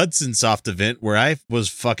at the Hudson Soft event where I was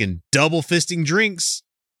fucking double fisting drinks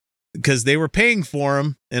because they were paying for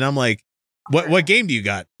them, and I'm like, what game do you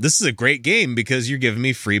got? This is a great game because you're giving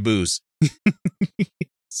me free booze.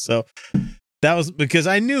 So that was because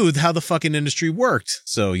I knew how the fucking industry worked.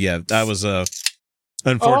 So yeah, I was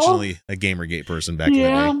unfortunately a Gamergate person back in the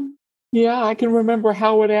day. Yeah, I can remember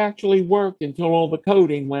how it actually worked until all the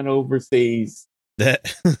coding went overseas.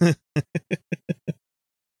 Let's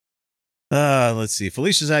see.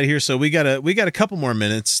 Felicia's out of here, so we got a couple more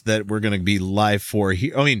minutes that we're gonna be live for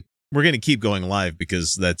here. I mean, we're gonna keep going live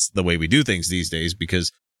because that's the way we do things these days.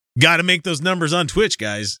 Because gotta make those numbers on Twitch,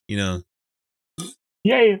 guys. You know,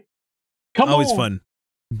 Yeah, come always on. fun.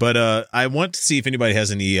 But I want to see if anybody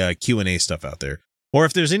has any Q&A stuff out there, or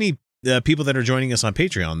if there's any people that are joining us on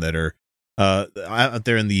Patreon that are out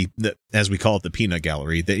there in the as we call it, the peanut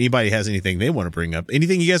gallery, that anybody has anything they want to bring up,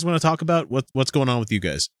 anything you guys want to talk about. What's going on with you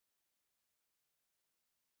guys?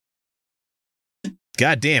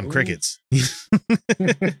 Goddamn crickets.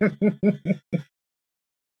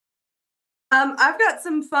 I've got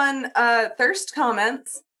some fun thirst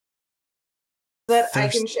comments that I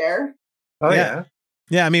can share. Oh, Yeah. yeah.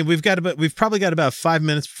 Yeah, I mean, we've probably got about 5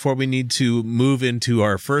 minutes before we need to move into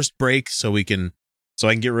our first break so I can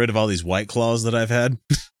get rid of all these White Claws that I've had.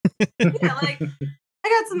 Yeah, like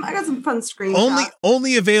I got some fun screenshots.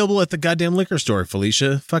 Only available at the goddamn liquor store,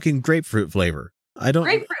 Felicia. Fucking grapefruit flavor. I don't.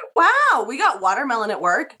 Grapefruit. Wow, we got watermelon at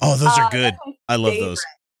work. Oh, those are good. That's my I love favorite.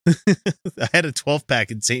 those. I had a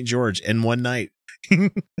 12-pack in St. George in one night.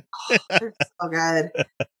 They're so good.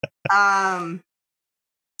 I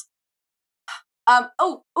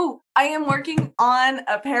am working on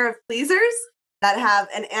a pair of pleasers that have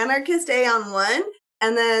an Anarchist A on one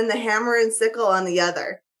and then the Hammer and Sickle on the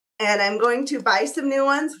other. And I'm going to buy some new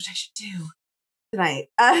ones, which I should do tonight.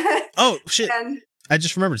 Oh, shit. And I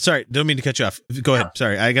just remembered. Sorry, don't mean to cut you off. Go ahead.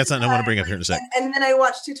 Sorry, I got something I want to bring up here in a sec. And then I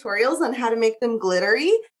watched tutorials on how to make them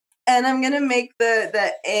glittery. And I'm going to make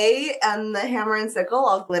the A and the Hammer and Sickle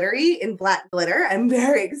all glittery in black glitter. I'm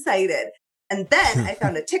very excited. And then I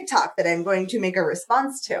found a TikTok that I'm going to make a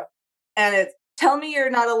response to. And it's, tell me you're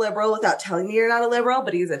not a liberal without telling me you're not a liberal,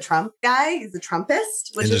 but he's a Trump guy. He's a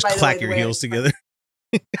Trumpist. Which And is, just by the clack way, your the way heels together.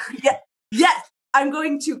 Yeah. Yes. I'm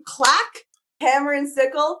going to clack, hammer and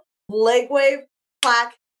sickle, leg wave,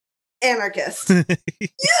 clack, anarchist.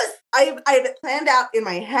 Yes. I have it planned out in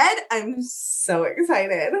my head. I'm so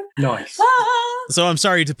excited. Nice. Ah! So I'm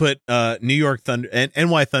sorry to put New York Thunder and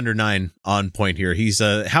NY Thunder 9 on point here. He's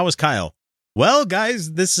how is Kyle? Well,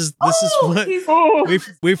 guys, this is what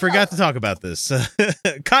we forgot to talk about this.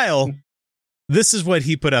 Kyle, this is what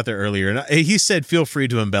he put out there earlier, and he said feel free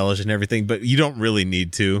to embellish and everything, but you don't really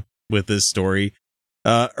need to with this story.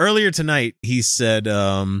 Earlier tonight, he said,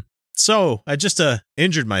 "So I just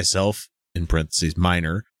injured myself in parentheses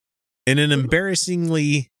minor in an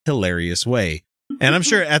embarrassingly hilarious way." And I'm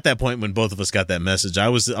sure at that point when both of us got that message, I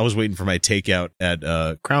was waiting for my takeout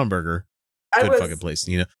at Crown Burger. Good fucking place,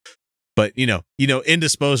 you know. But you know,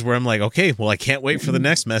 indisposed where I'm like, okay, well, I can't wait for the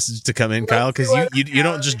next message to come in, Kyle, because you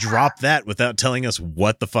don't just drop that without telling us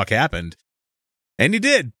what the fuck happened. And he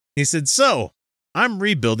did. He said, "So I'm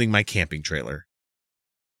rebuilding my camping trailer.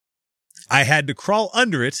 I had to crawl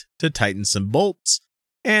under it to tighten some bolts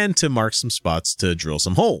and to mark some spots to drill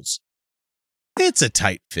some holes. It's a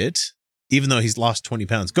tight fit, even though he's lost 20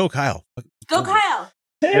 pounds. Go, Kyle. Go, Kyle.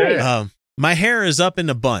 Hey. My hair is up in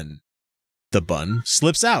a bun. The bun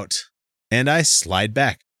slips out, and I slide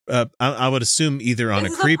back. I would assume either on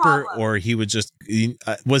This a is a creeper problem. or he would just,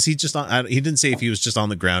 was he just on, he didn't say if he was just on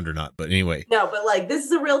the ground or not, but anyway. No, but like this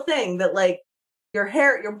is a real thing that like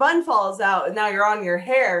your bun falls out and now you're on your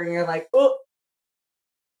hair and you're like, oh.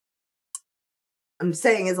 I'm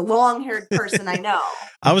saying as a long-haired person, I know.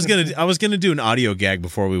 I was gonna do an audio gag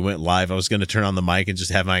before we went live. I was gonna turn on the mic and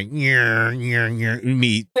just have my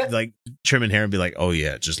me like trimming hair and be like, oh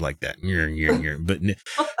yeah, just like that. But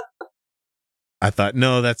I thought,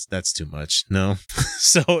 no, that's too much. No.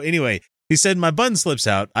 So anyway, he said my bun slips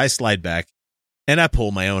out, I slide back, and I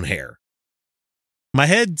pull my own hair. My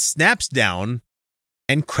head snaps down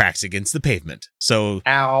and cracks against the pavement. So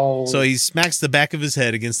Ow. so he smacks the back of his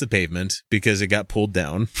head against the pavement because it got pulled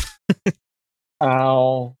down.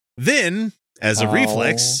 Ow. Then, as a Ow.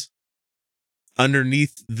 reflex,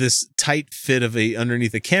 underneath this tight fit of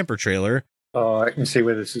underneath a camper trailer, Oh, I can see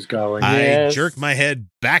where this is going. I Yes. jerk my head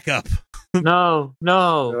back up, No,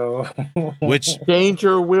 no. Oh. which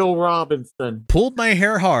Danger, Will Robinson. pulled my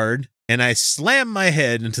hair hard, and I slammed my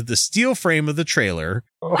head into the steel frame of the trailer.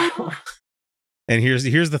 And here's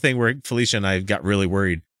the thing where Felicia and I got really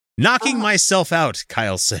worried. Knocking myself out,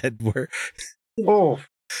 Kyle said, where Oh.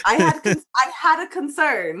 I had a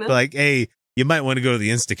concern. like, hey, you might want to go to the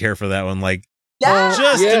Instacare for that one, like, Yeah.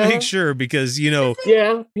 just Yeah. to make sure, because, you know,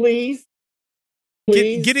 Yeah, please.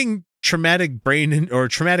 Please. getting traumatic brain or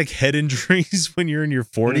traumatic head injuries when you're in your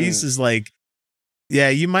 40s is like, yeah,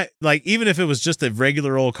 you might, like, even if it was just a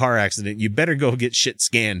regular old car accident, you better go get shit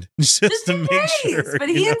scanned just to in make case. sure. But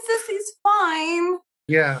you he know? insists he's fine.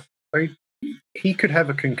 Yeah. He could have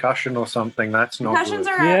a concussion or something. That's not Concussions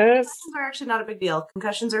good. are Yes. concussions are actually not a big deal.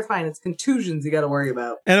 Concussions are fine. It's contusions you got to worry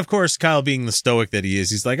about. And of course, Kyle, being the stoic that he is,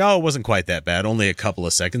 he's like, "Oh, it wasn't quite that bad. Only a couple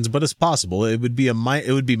of seconds, but it's possible. It would be it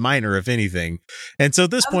would be minor if anything." And so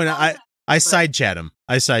at this point, I side chat him.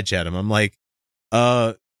 I'm like,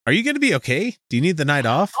 "Are you going to be okay? Do you need the night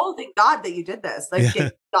off?" Oh, thank God that you did this. Like, Yeah.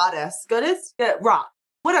 goddess, rock,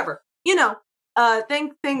 whatever. You know,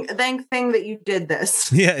 thank thing that you did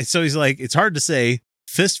this. Yeah. So he's like, "It's hard to say.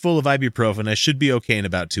 Fistful of ibuprofen. I should be okay in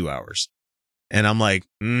about 2 hours." And I'm like,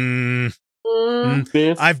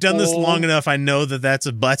 I've done this long enough. I know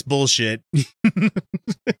that's bullshit.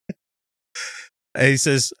 He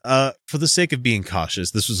says, for the sake of being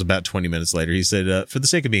cautious, this was about 20 minutes later. He said, for the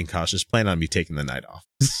sake of being cautious, plan on me taking the night off.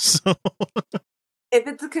 So If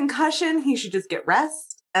it's a concussion, he should just get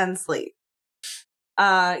rest and sleep.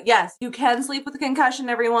 Yes, you can sleep with a concussion,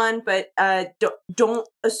 everyone, but don't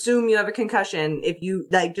assume you have a concussion if you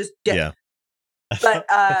like just get. yeah. But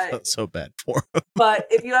I felt so bad for him. but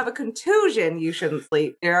if you have a contusion, you shouldn't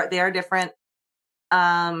sleep. They are different.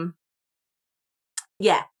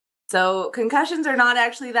 Yeah. So concussions are not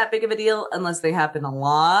actually that big of a deal unless they happen a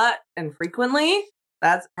lot and frequently.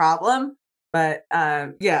 That's a problem. But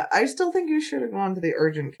yeah, I still think you should have gone to the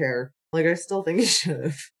urgent care. Like, I still think you should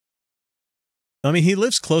have. I mean, he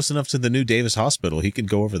lives close enough to the new Davis Hospital. He could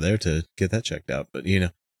go over there to get that checked out. But, you know,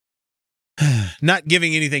 not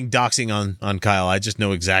giving anything doxing on Kyle. I just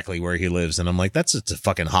know exactly where he lives. And I'm like, that's just a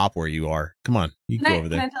fucking hop where you are. Come on. You can go over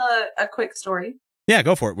Can there. I tell a quick story? Yeah,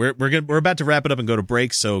 go for it. We're about to wrap it up and go to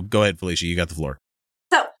break. So go ahead, Felicia. You got the floor.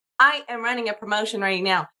 So I am running a promotion right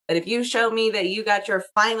now. But if you show me that you got your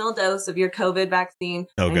final dose of your COVID vaccine,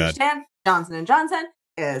 Oh, God. understand Johnson & Johnson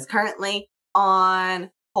is currently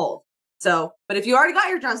on hold. So, but if you already got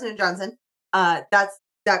your Johnson & Johnson, that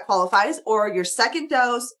qualifies, or your second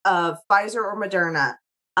dose of Pfizer or Moderna.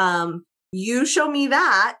 You show me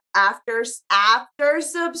that after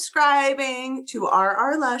subscribing to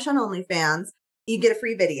RR Lush on OnlyFans, you get a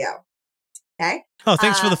free video. Okay. Oh,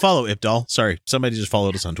 thanks for the follow, Ipdal. Sorry, somebody just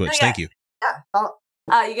followed us on Twitch. Thank you.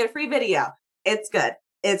 Yeah. You get a free video. It's good.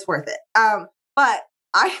 It's worth it. But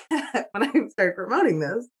when I started promoting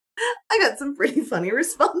this, I got some pretty funny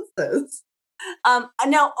responses.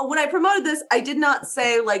 Now, when I promoted this, I did not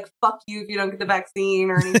say like "fuck you" if you don't get the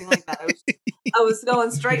vaccine or anything like that. I was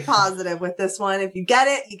going straight positive with this one. If you get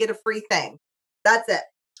it, you get a free thing. That's it.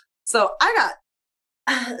 So I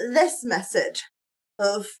got this message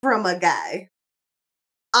from a guy.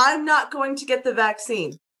 I'm not going to get the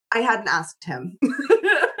vaccine. I hadn't asked him.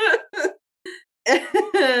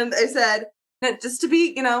 And I said, just to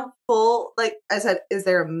be, full, like I said, is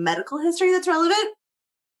there a medical history that's relevant?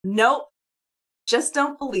 Nope. Just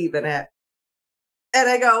don't believe in it. And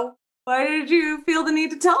I go, why did you feel the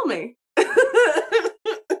need to tell me?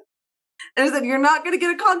 And I said, you're not going to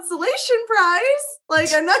get a consolation prize. Like,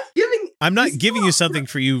 I'm not giving you something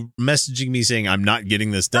for you messaging me saying I'm not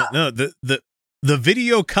getting this done. No, the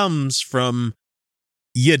video comes from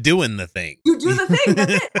you doing the thing. You do the thing.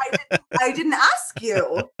 That's it. I didn't ask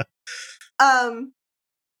you. And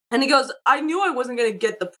he goes, I knew I wasn't going to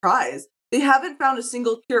get the prize. They haven't found a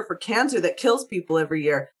single cure for cancer that kills people every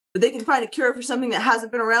year, but they can find a cure for something that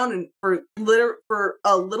hasn't been around for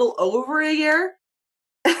a little over a year.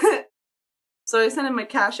 So I sent him my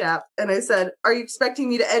Cash App and I said, are you expecting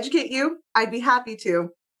me to educate you? I'd be happy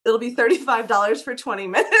to. It'll be $35 for 20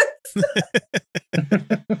 minutes.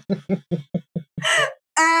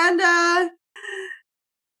 And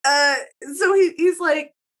so he's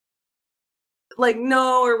like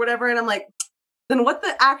no or whatever, and I'm like, then what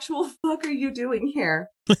the actual fuck are you doing here?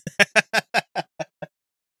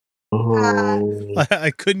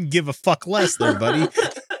 I couldn't give a fuck less there, buddy.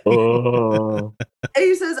 And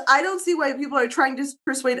he says, I don't see why people are trying to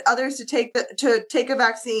persuade others to take a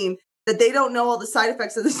vaccine that they don't know all the side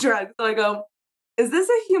effects of this drug. So I go, is this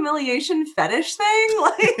a humiliation fetish thing?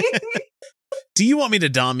 Like, do you want me to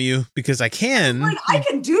dom you? Because I can. Like, I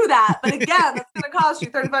can do that, but again, that's going to cost you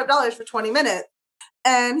 $35 for 20 minutes.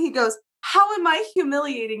 And he goes, how am I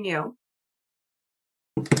humiliating you?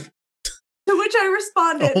 To which I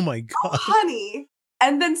responded, oh my God, oh, honey,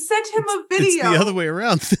 and then sent him a video. It's the other way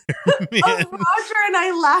around there, man. Of Roger and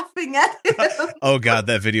I laughing at him. Oh God,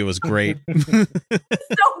 that video was great. So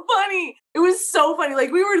funny. It was so funny.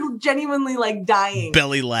 Like, we were genuinely like dying.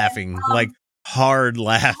 Belly laughing, like hard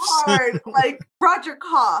laughs. Hard. Like, Roger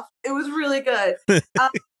coughed. It was really good.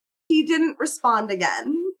 He didn't respond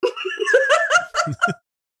again.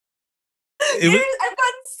 I've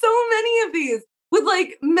gotten so many of these with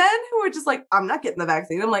like men who are just like, I'm not getting the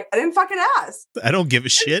vaccine. I'm like, I didn't fucking ask. I don't give a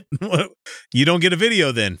shit. You don't get a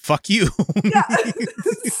video then. Fuck you. Yeah.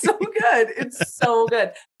 It's so good. It's so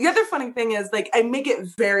good. The other funny thing is, like, I make it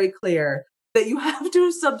very clear that you have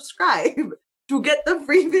to subscribe to get the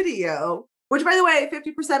free video, which, by the way,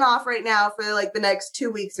 50% off right now for like the next 2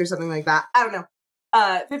 weeks or something like that. I don't know.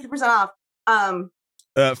 50% off.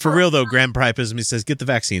 For real though, Grand Priapism, he says, get the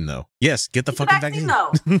vaccine though. Yes, get the fucking vaccine.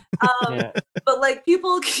 Though. Yeah. But like,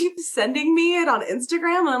 people keep sending me it on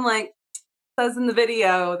Instagram, and I'm like, it says in the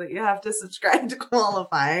video that you have to subscribe to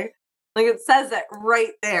qualify. Like, it says it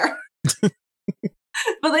right there.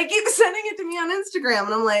 But they keep sending it to me on Instagram,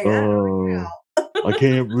 and I'm like, I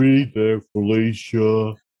can't read there,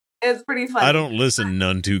 Felicia. It's pretty funny. I don't listen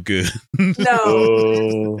none too good.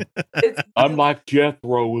 No. I'm like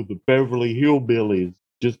Jethro with the Beverly Hillbillies.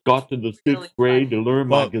 Just got to the sixth grade to learn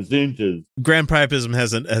my gazintas. Grand Priapism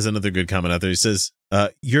has another good comment out there. He says,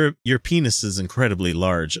 your penis is incredibly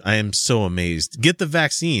large. I am so amazed. Get the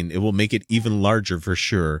vaccine. It will make it even larger for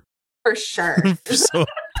sure. For sure. So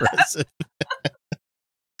impressive.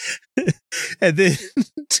 And then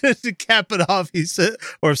to cap it off, he said,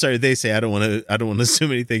 or sorry, they say, I don't want to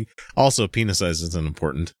assume anything. Also, penis size isn't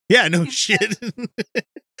important. Yeah, no shit.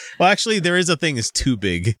 Well, actually, there is a thing is too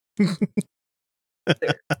big.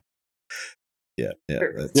 Yeah.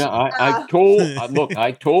 I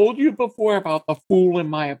told you before about the fool in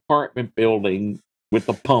my apartment building with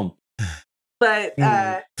the pump. But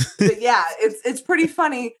yeah, it's pretty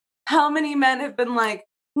funny how many men have been like,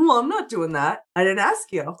 well, I'm not doing that. I didn't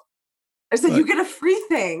ask you. I said, you get a free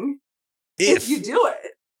thing if you do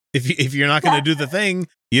it. if you're not going to do the thing,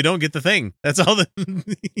 you don't get the thing. That's all. Why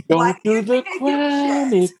Don't do can't the you take crime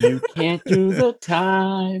the if shit? you can't do the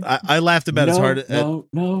time. I laughed about as hard no.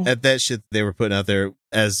 at that shit they were putting out there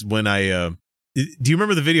as when I do you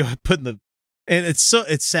remember the video I put in the, and it's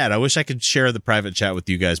sad. I wish I could share the private chat with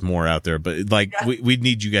you guys more out there, but like we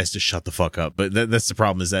need you guys to shut the fuck up. But that's the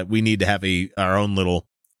problem, is that we need to have our own little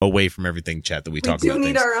away from everything chat that we talk about. We do need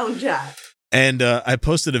things. our own chat. And I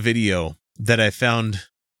posted a video that I found.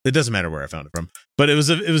 It doesn't matter where I found it from, but it was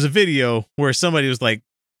a video where somebody was like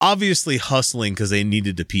obviously hustling because they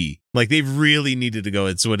needed to pee. Like they really needed to go.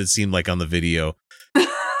 It's what it seemed like on the video.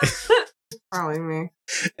 Probably me.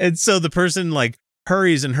 And so the person like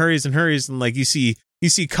hurries and like you see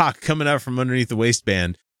cock coming out from underneath the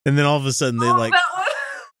waistband, and then all of a sudden they like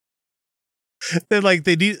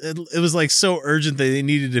it was like so urgent that they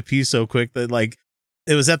needed to pee so quick that like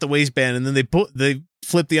it was at the waistband, and then they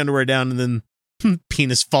flip the underwear down, and then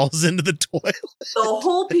penis falls into the toilet. The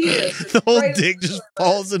whole penis. The whole dick just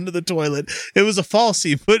falls into the toilet. It was a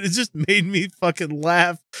falsie, but it just made me fucking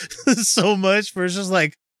laugh so much. For it's just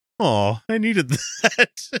like, oh, I needed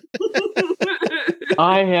that.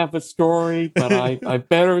 I have a story, but I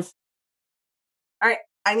better. All right.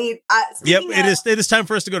 I need. Yep, it is time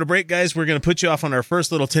for us to go to break, guys. We're going to put you off on our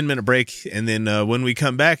first little 10-minute break, and then when we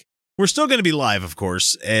come back, we're still going to be live, of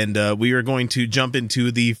course, and we are going to jump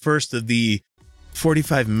into the first of the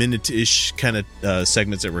 45-minute-ish kind of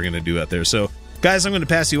segments that we're going to do out there. So, guys, I'm going to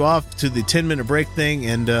pass you off to the 10-minute break thing,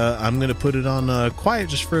 and I'm going to put it on quiet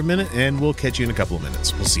just for a minute, and we'll catch you in a couple of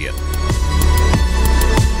minutes. We'll see you.